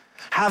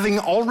 Having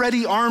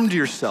already armed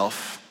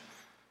yourself,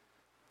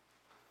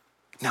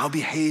 now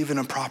behave in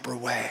a proper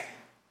way.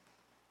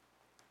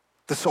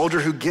 The soldier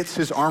who gets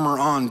his armor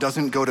on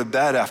doesn't go to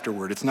bed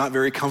afterward. It's not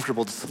very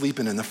comfortable to sleep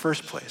in the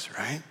first place,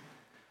 right?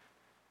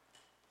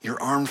 You're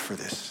armed for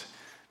this.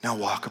 Now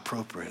walk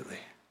appropriately.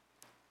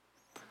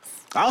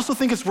 I also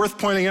think it's worth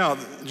pointing out,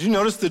 did you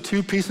notice the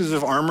two pieces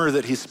of armor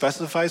that he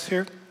specifies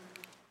here?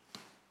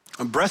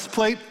 A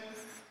breastplate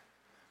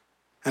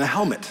and a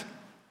helmet.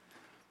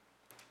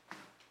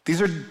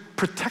 These are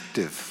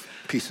protective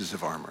pieces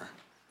of armor.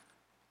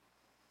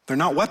 They're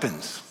not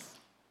weapons.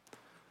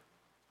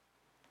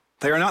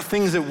 They are not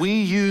things that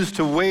we use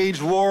to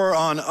wage war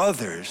on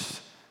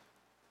others.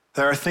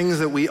 There are things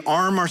that we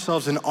arm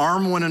ourselves and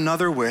arm one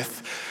another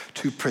with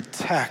to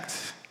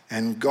protect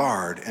and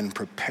guard and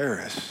prepare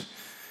us.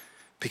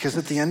 Because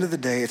at the end of the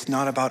day, it's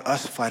not about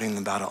us fighting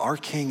the battle. Our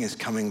King is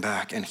coming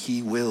back and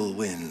he will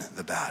win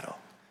the battle.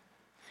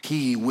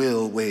 He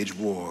will wage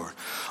war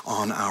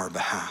on our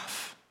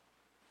behalf.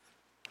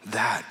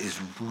 That is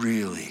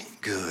really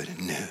good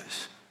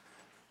news.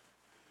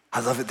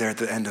 I love it there at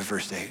the end of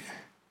verse 8.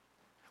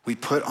 We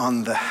put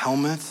on the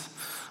helmet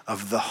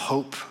of the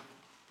hope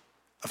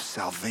of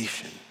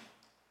salvation.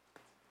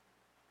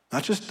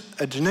 Not just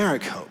a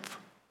generic hope,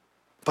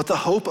 but the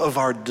hope of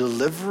our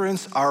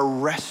deliverance, our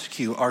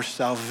rescue, our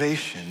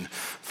salvation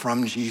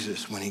from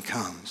Jesus when he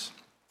comes.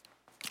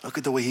 Look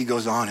at the way he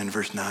goes on in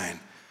verse 9.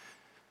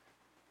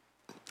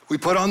 We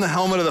put on the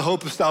helmet of the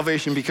hope of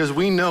salvation because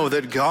we know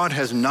that God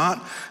has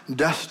not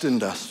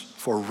destined us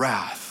for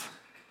wrath,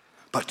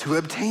 but to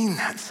obtain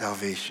that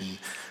salvation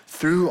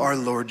through our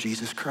Lord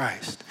Jesus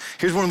Christ.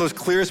 Here's one of those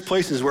clearest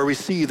places where we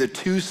see the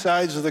two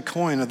sides of the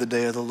coin of the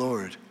day of the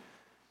Lord.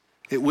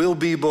 It will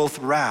be both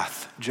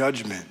wrath,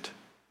 judgment,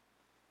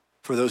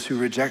 for those who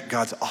reject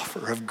God's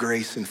offer of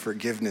grace and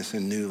forgiveness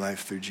and new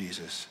life through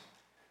Jesus.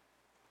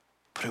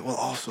 But it will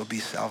also be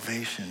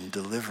salvation,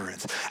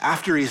 deliverance.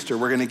 After Easter,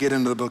 we're going to get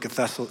into the book of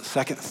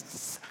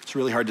it's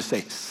really hard to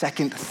say,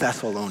 2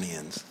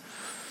 Thessalonians.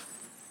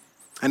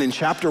 And in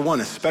chapter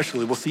 1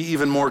 especially, we'll see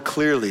even more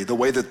clearly the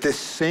way that this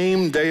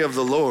same day of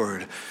the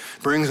Lord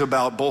brings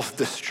about both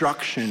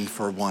destruction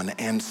for one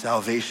and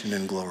salvation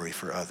and glory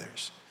for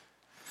others.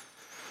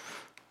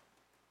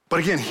 But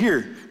again,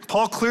 here,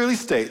 Paul clearly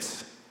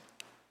states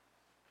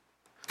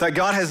that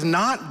God has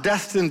not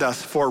destined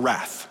us for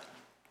wrath,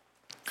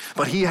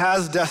 but he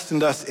has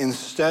destined us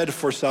instead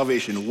for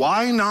salvation.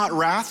 Why not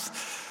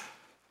wrath?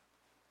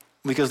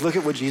 Because look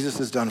at what Jesus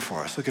has done for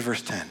us. Look at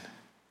verse 10.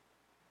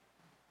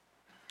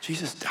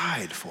 Jesus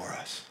died for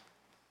us.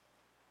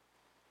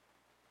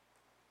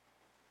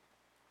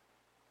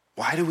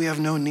 Why do we have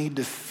no need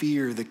to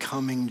fear the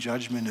coming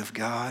judgment of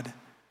God?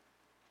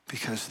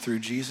 Because through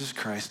Jesus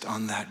Christ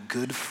on that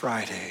Good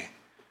Friday,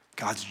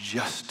 God's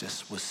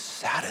justice was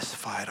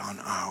satisfied on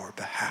our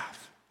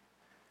behalf.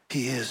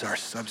 He is our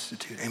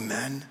substitute,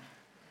 amen?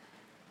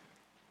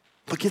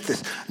 But get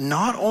this,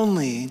 not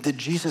only did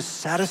Jesus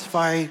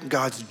satisfy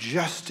God's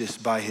justice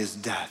by his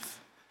death,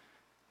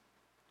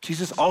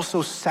 Jesus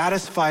also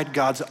satisfied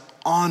God's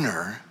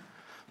honor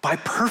by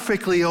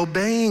perfectly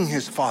obeying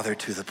his Father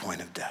to the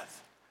point of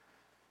death.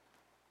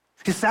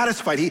 He's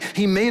satisfied.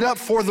 He made up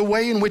for the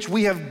way in which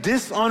we have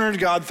dishonored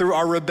God through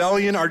our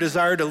rebellion, our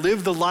desire to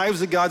live the lives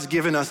that God's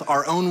given us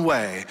our own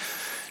way.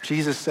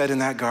 Jesus said in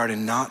that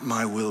garden, "Not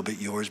my will, but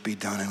yours be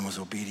done," and was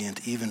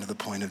obedient even to the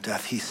point of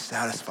death. He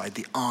satisfied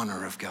the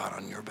honor of God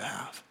on your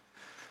behalf.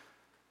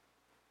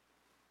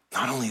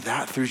 Not only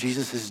that, through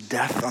Jesus'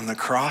 death on the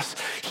cross,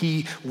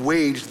 he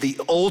waged the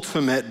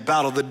ultimate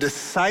battle, the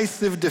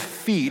decisive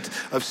defeat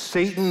of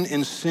Satan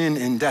and sin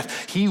and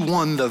death. He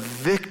won the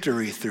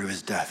victory through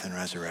his death and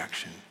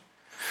resurrection.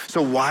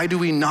 So why do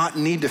we not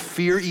need to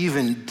fear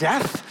even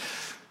death?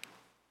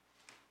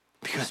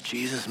 Because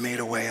Jesus made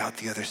a way out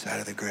the other side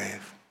of the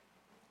grave.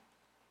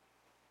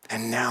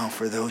 And now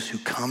for those who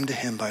come to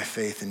him by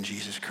faith in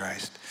Jesus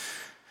Christ,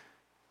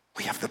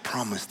 we have the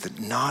promise that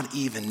not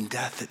even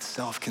death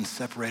itself can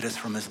separate us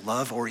from his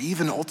love or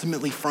even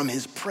ultimately from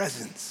his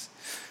presence.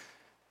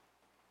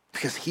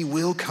 Because he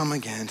will come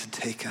again to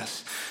take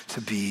us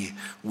to be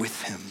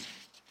with him.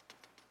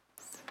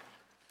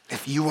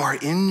 If you are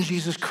in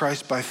Jesus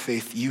Christ by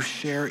faith, you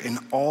share in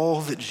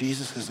all that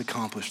Jesus has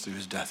accomplished through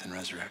his death and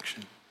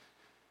resurrection.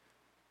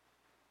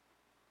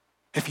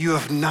 If you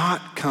have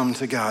not come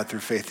to God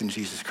through faith in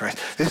Jesus Christ,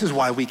 this is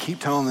why we keep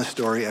telling this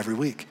story every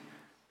week.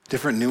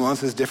 Different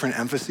nuances, different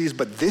emphases,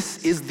 but this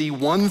is the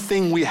one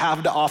thing we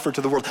have to offer to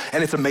the world,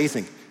 and it's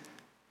amazing.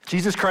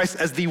 Jesus Christ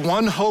as the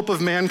one hope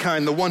of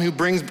mankind, the one who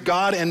brings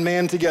God and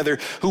man together,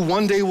 who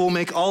one day will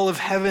make all of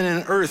heaven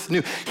and earth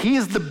new. He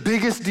is the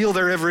biggest deal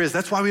there ever is.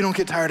 That's why we don't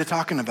get tired of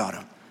talking about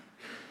him.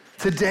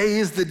 Today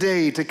is the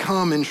day to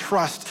come and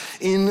trust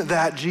in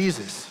that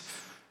Jesus.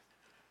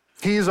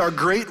 He is our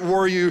great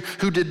warrior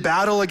who did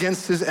battle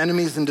against his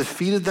enemies and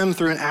defeated them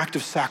through an act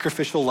of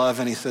sacrificial love.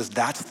 And he says,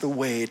 that's the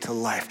way to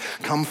life.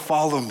 Come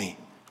follow me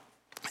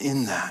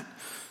in that.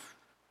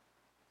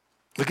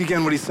 Look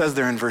again what he says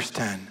there in verse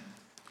 10.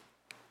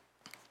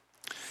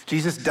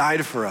 Jesus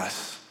died for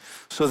us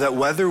so that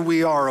whether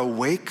we are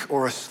awake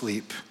or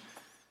asleep,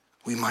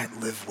 we might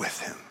live with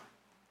him.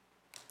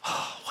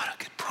 Oh, what a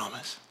good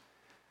promise.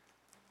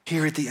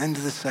 Here at the end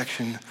of the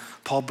section,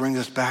 Paul brings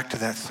us back to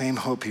that same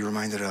hope he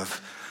reminded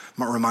us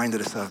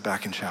of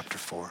back in chapter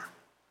 4.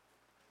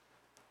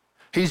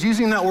 He's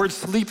using that word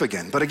sleep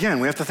again, but again,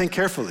 we have to think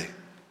carefully.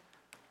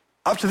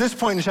 Up to this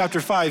point in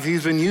chapter 5,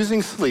 he's been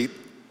using sleep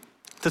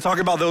to talk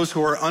about those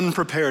who are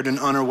unprepared and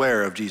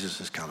unaware of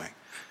Jesus' coming.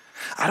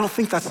 I don't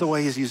think that's the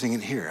way he's using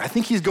it here. I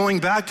think he's going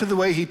back to the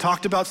way he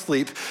talked about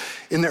sleep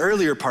in the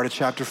earlier part of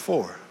chapter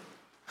 4,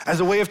 as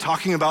a way of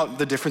talking about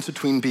the difference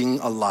between being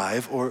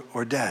alive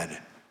or dead.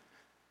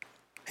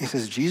 He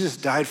says, Jesus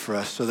died for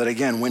us so that,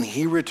 again, when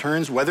he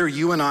returns, whether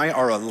you and I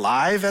are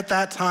alive at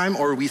that time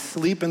or we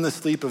sleep in the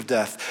sleep of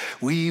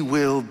death, we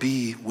will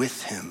be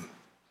with him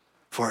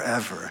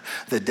forever.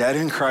 The dead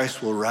in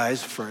Christ will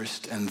rise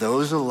first, and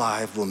those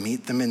alive will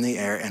meet them in the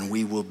air, and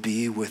we will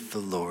be with the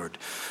Lord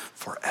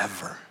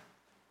forever.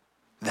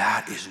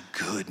 That is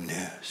good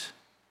news.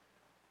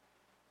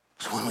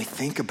 So when we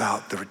think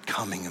about the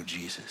coming of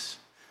Jesus,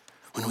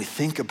 when we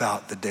think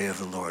about the day of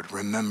the Lord,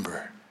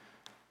 remember,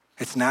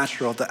 it's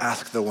natural to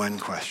ask the when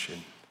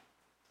question.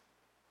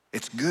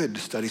 It's good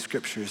to study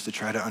scriptures to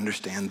try to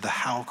understand the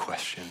how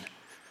question.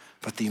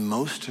 But the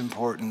most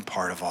important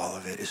part of all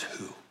of it is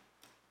who?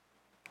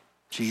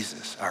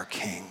 Jesus, our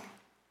King,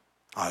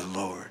 our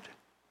Lord,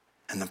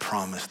 and the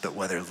promise that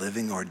whether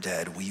living or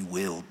dead, we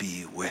will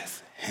be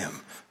with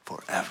him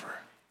forever.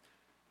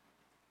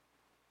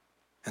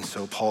 And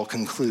so Paul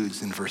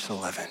concludes in verse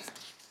 11.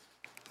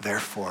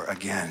 Therefore,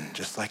 again,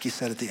 just like he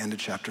said at the end of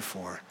chapter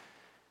 4,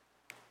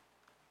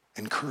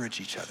 encourage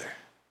each other.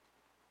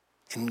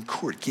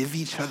 Give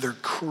each other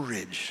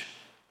courage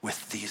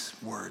with these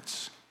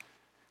words.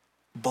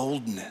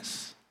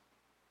 Boldness.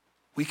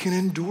 We can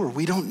endure.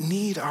 We don't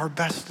need our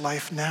best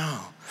life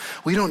now.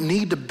 We don't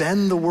need to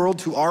bend the world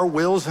to our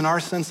wills and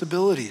our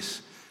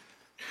sensibilities.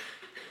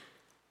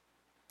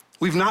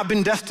 We've not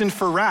been destined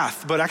for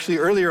wrath, but actually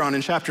earlier on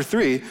in chapter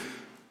 3,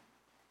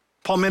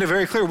 Paul made it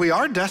very clear, we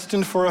are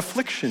destined for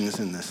afflictions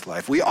in this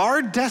life. We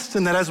are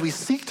destined that as we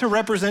seek to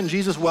represent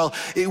Jesus well,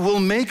 it will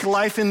make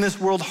life in this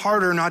world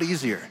harder, not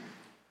easier.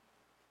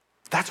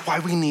 That's why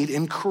we need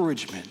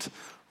encouragement,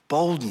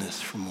 boldness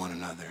from one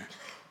another.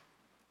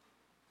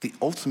 The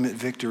ultimate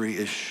victory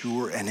is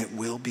sure and it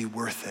will be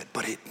worth it,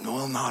 but it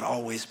will not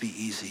always be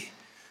easy.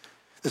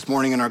 This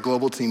morning in our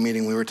global team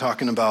meeting, we were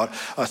talking about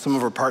some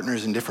of our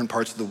partners in different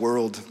parts of the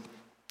world,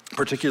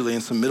 particularly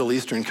in some Middle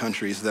Eastern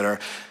countries that are,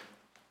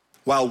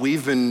 while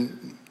we've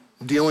been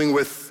dealing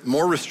with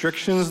more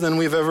restrictions than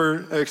we've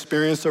ever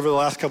experienced over the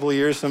last couple of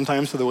years,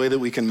 sometimes to the way that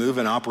we can move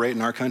and operate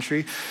in our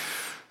country,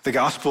 the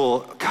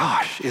gospel,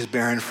 is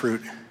bearing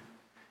fruit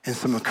in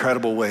some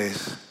incredible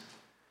ways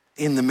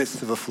in the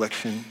midst of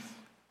affliction.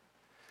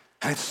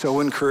 And it's so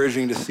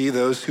encouraging to see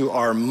those who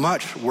are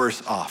much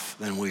worse off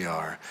than we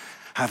are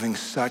having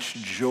such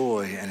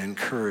joy and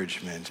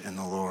encouragement in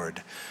the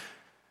Lord.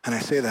 And I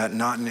say that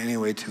not in any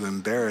way to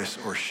embarrass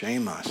or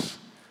shame us,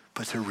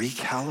 but to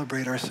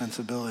recalibrate our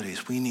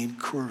sensibilities. We need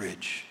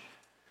courage.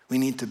 We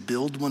need to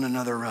build one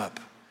another up,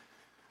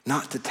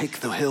 not to take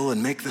the hill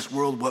and make this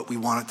world what we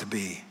want it to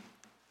be.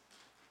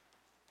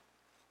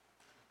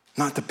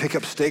 not to pick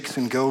up stakes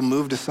and go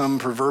move to some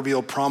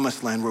proverbial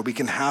promised land where we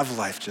can have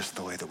life just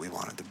the way that we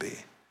want it to be,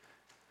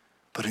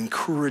 but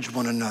encourage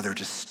one another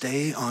to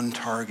stay on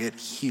target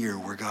here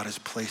where God has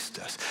placed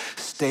us.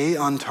 Stay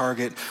on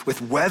target with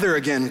weather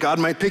again. God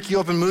might pick you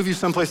up and move you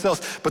someplace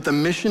else, but the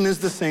mission is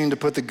the same, to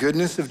put the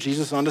goodness of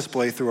Jesus on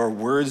display through our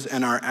words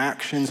and our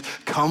actions,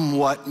 come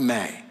what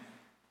may.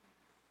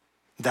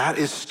 That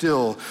is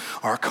still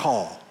our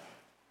call.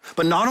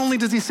 But not only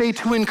does he say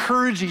to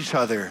encourage each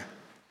other,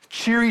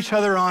 cheer each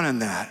other on in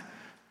that,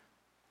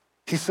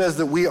 he says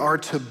that we are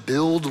to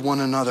build one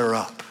another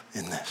up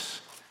in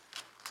this.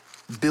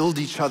 Build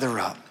each other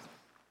up.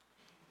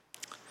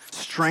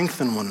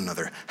 Strengthen one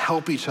another.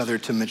 Help each other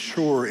to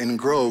mature and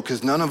grow,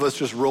 because none of us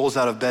just rolls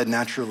out of bed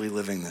naturally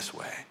living this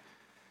way.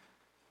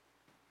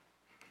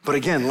 But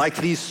again, like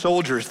these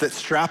soldiers that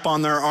strap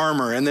on their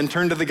armor and then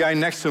turn to the guy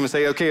next to him and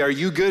say, okay, are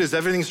you good? Is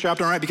everything strapped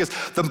on right? Because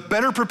the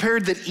better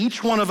prepared that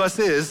each one of us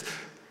is,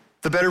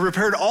 the better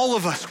prepared all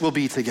of us will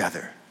be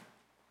together.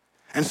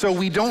 And so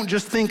we don't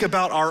just think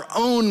about our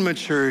own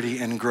maturity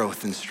and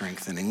growth and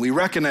strengthening. We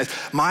recognize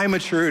my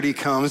maturity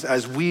comes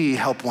as we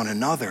help one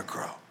another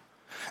grow,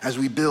 as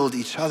we build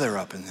each other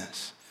up in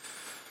this.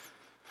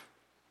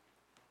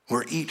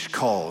 We're each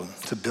called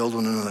to build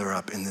one another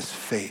up in this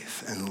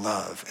faith and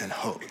love and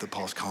hope that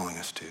Paul's calling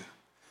us to.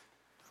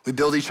 We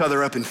build each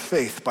other up in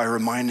faith by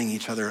reminding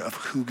each other of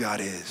who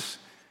God is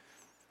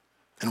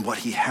and what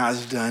he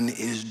has done,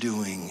 is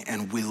doing,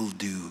 and will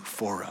do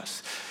for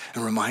us.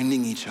 And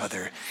reminding each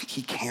other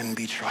he can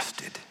be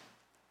trusted.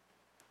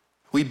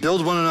 We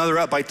build one another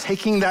up by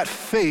taking that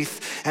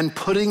faith and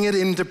putting it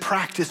into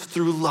practice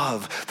through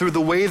love, through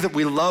the way that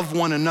we love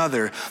one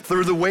another,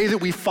 through the way that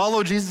we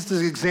follow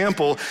Jesus'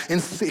 example in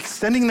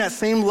extending that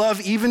same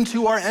love even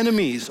to our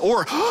enemies,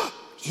 or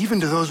even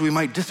to those we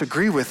might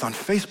disagree with on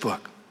Facebook.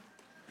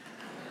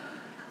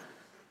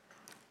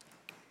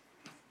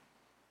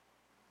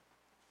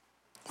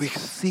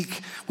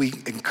 We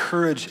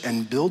encourage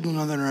and build one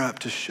another up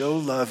to show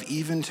love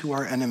even to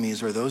our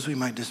enemies or those we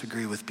might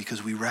disagree with,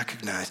 because we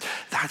recognize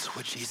that's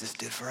what Jesus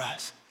did for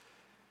us.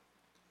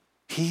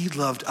 He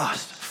loved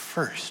us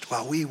first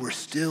while we were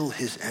still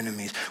his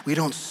enemies. We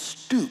don't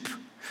stoop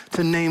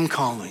to name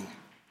calling.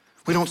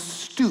 We don't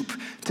stoop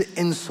to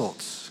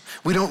insults.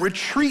 We don't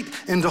retreat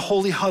into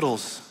holy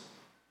huddles.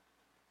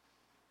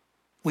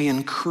 We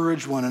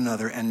encourage one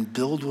another and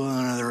build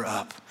one another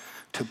up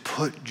to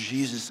put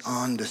Jesus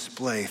on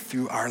display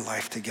through our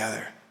life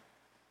together.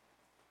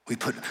 We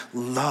put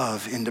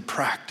love into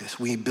practice.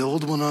 We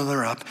build one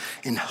another up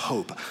in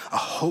hope, a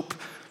hope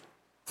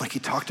like he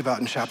talked about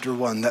in chapter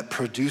 1 that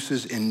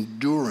produces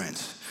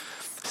endurance,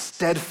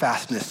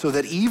 steadfastness, so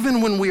that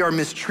even when we are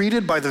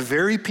mistreated by the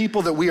very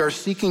people that we are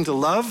seeking to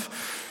love,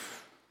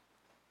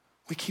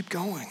 we keep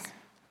going.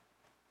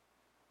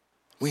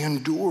 We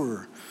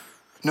endure,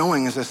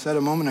 knowing, as I said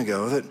a moment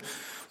ago, that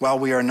while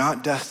we are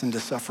not destined to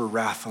suffer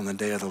wrath on the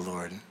day of the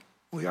Lord,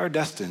 we are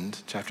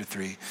destined, chapter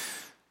 3,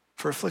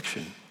 for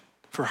affliction,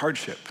 for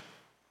hardship.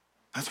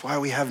 That's why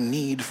we have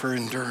need for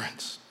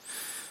endurance.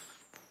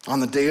 On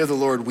the day of the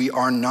Lord, we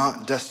are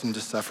not destined to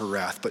suffer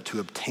wrath, but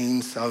to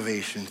obtain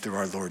salvation through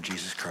our Lord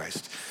Jesus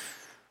Christ.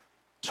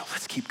 So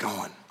let's keep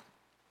going.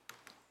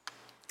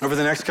 Over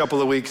the next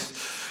couple of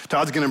weeks,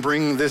 Todd's going to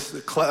bring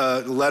this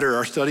letter,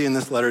 our study in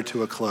this letter,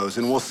 to a close.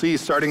 And we'll see,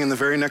 starting in the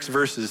very next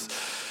verses,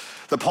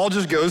 that Paul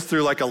just goes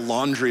through like a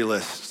laundry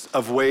list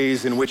of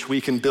ways in which we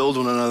can build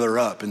one another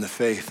up in the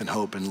faith and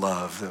hope and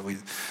love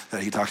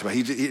that he talks about.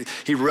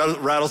 He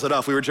rattles it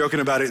off. We were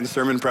joking about it in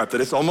sermon prep,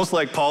 that it's almost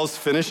like Paul's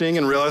finishing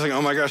and realizing,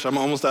 oh my gosh, I'm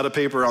almost out of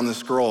paper on this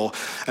scroll.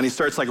 And he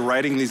starts like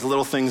writing these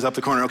little things up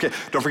the corner. Okay,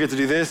 don't forget to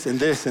do this and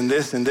this and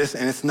this and this.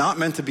 And it's not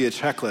meant to be a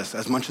checklist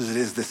as much as it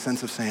is this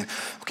sense of saying,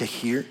 okay,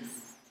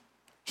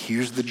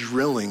 here's the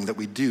drilling that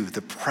we do,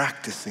 the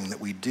practicing that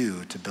we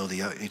do to build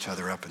each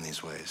other up in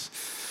these ways.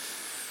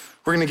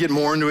 We're going to get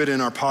more into it in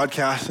our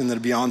podcast and the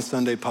Beyond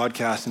Sunday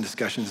podcast and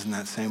discussions in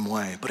that same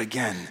way. But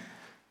again,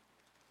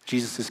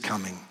 Jesus is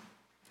coming.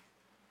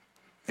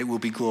 It will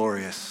be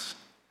glorious.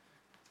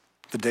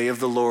 The day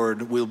of the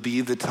Lord will be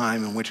the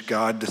time in which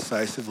God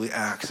decisively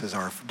acts as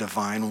our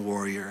divine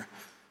warrior,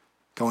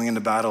 going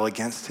into battle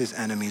against his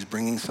enemies,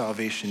 bringing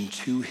salvation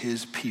to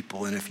his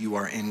people. And if you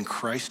are in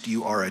Christ,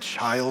 you are a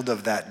child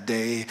of that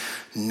day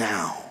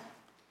now.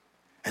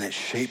 And it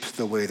shapes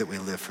the way that we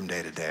live from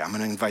day to day. I'm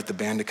going to invite the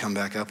band to come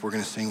back up. We're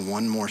going to sing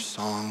one more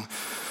song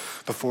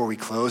before we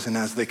close. And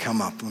as they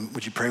come up,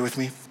 would you pray with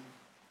me?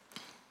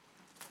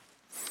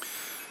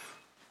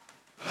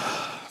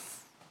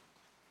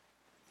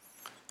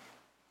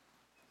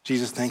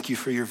 Jesus, thank you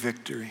for your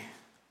victory.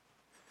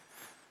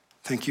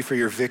 Thank you for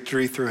your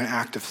victory through an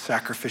act of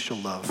sacrificial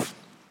love.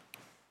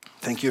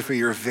 Thank you for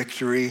your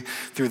victory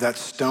through that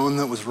stone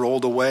that was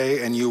rolled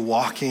away and you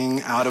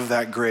walking out of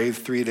that grave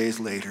 3 days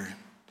later.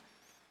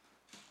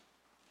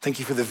 Thank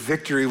you for the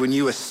victory when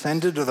you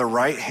ascended to the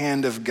right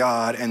hand of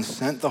God and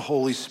sent the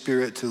Holy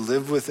Spirit to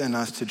live within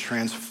us, to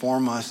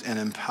transform us and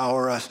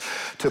empower us,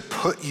 to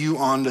put you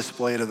on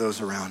display to those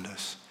around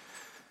us.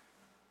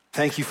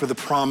 Thank you for the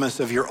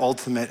promise of your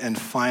ultimate and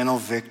final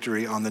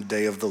victory on the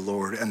day of the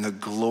Lord and the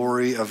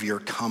glory of your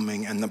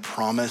coming and the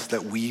promise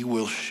that we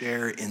will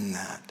share in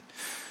that.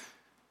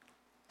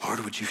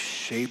 Lord, would you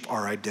shape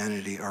our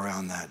identity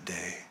around that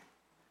day?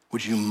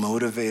 Would you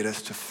motivate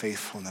us to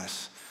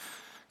faithfulness?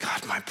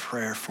 God, my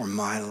prayer for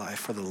my life,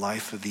 for the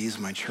life of these,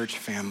 my church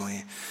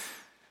family,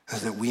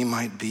 is that we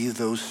might be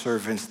those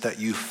servants that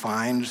you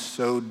find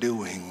so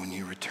doing when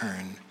you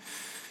return.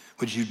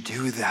 Would you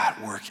do that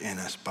work in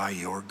us by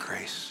your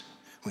grace?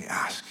 We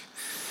ask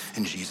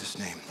in Jesus'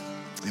 name,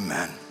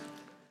 amen.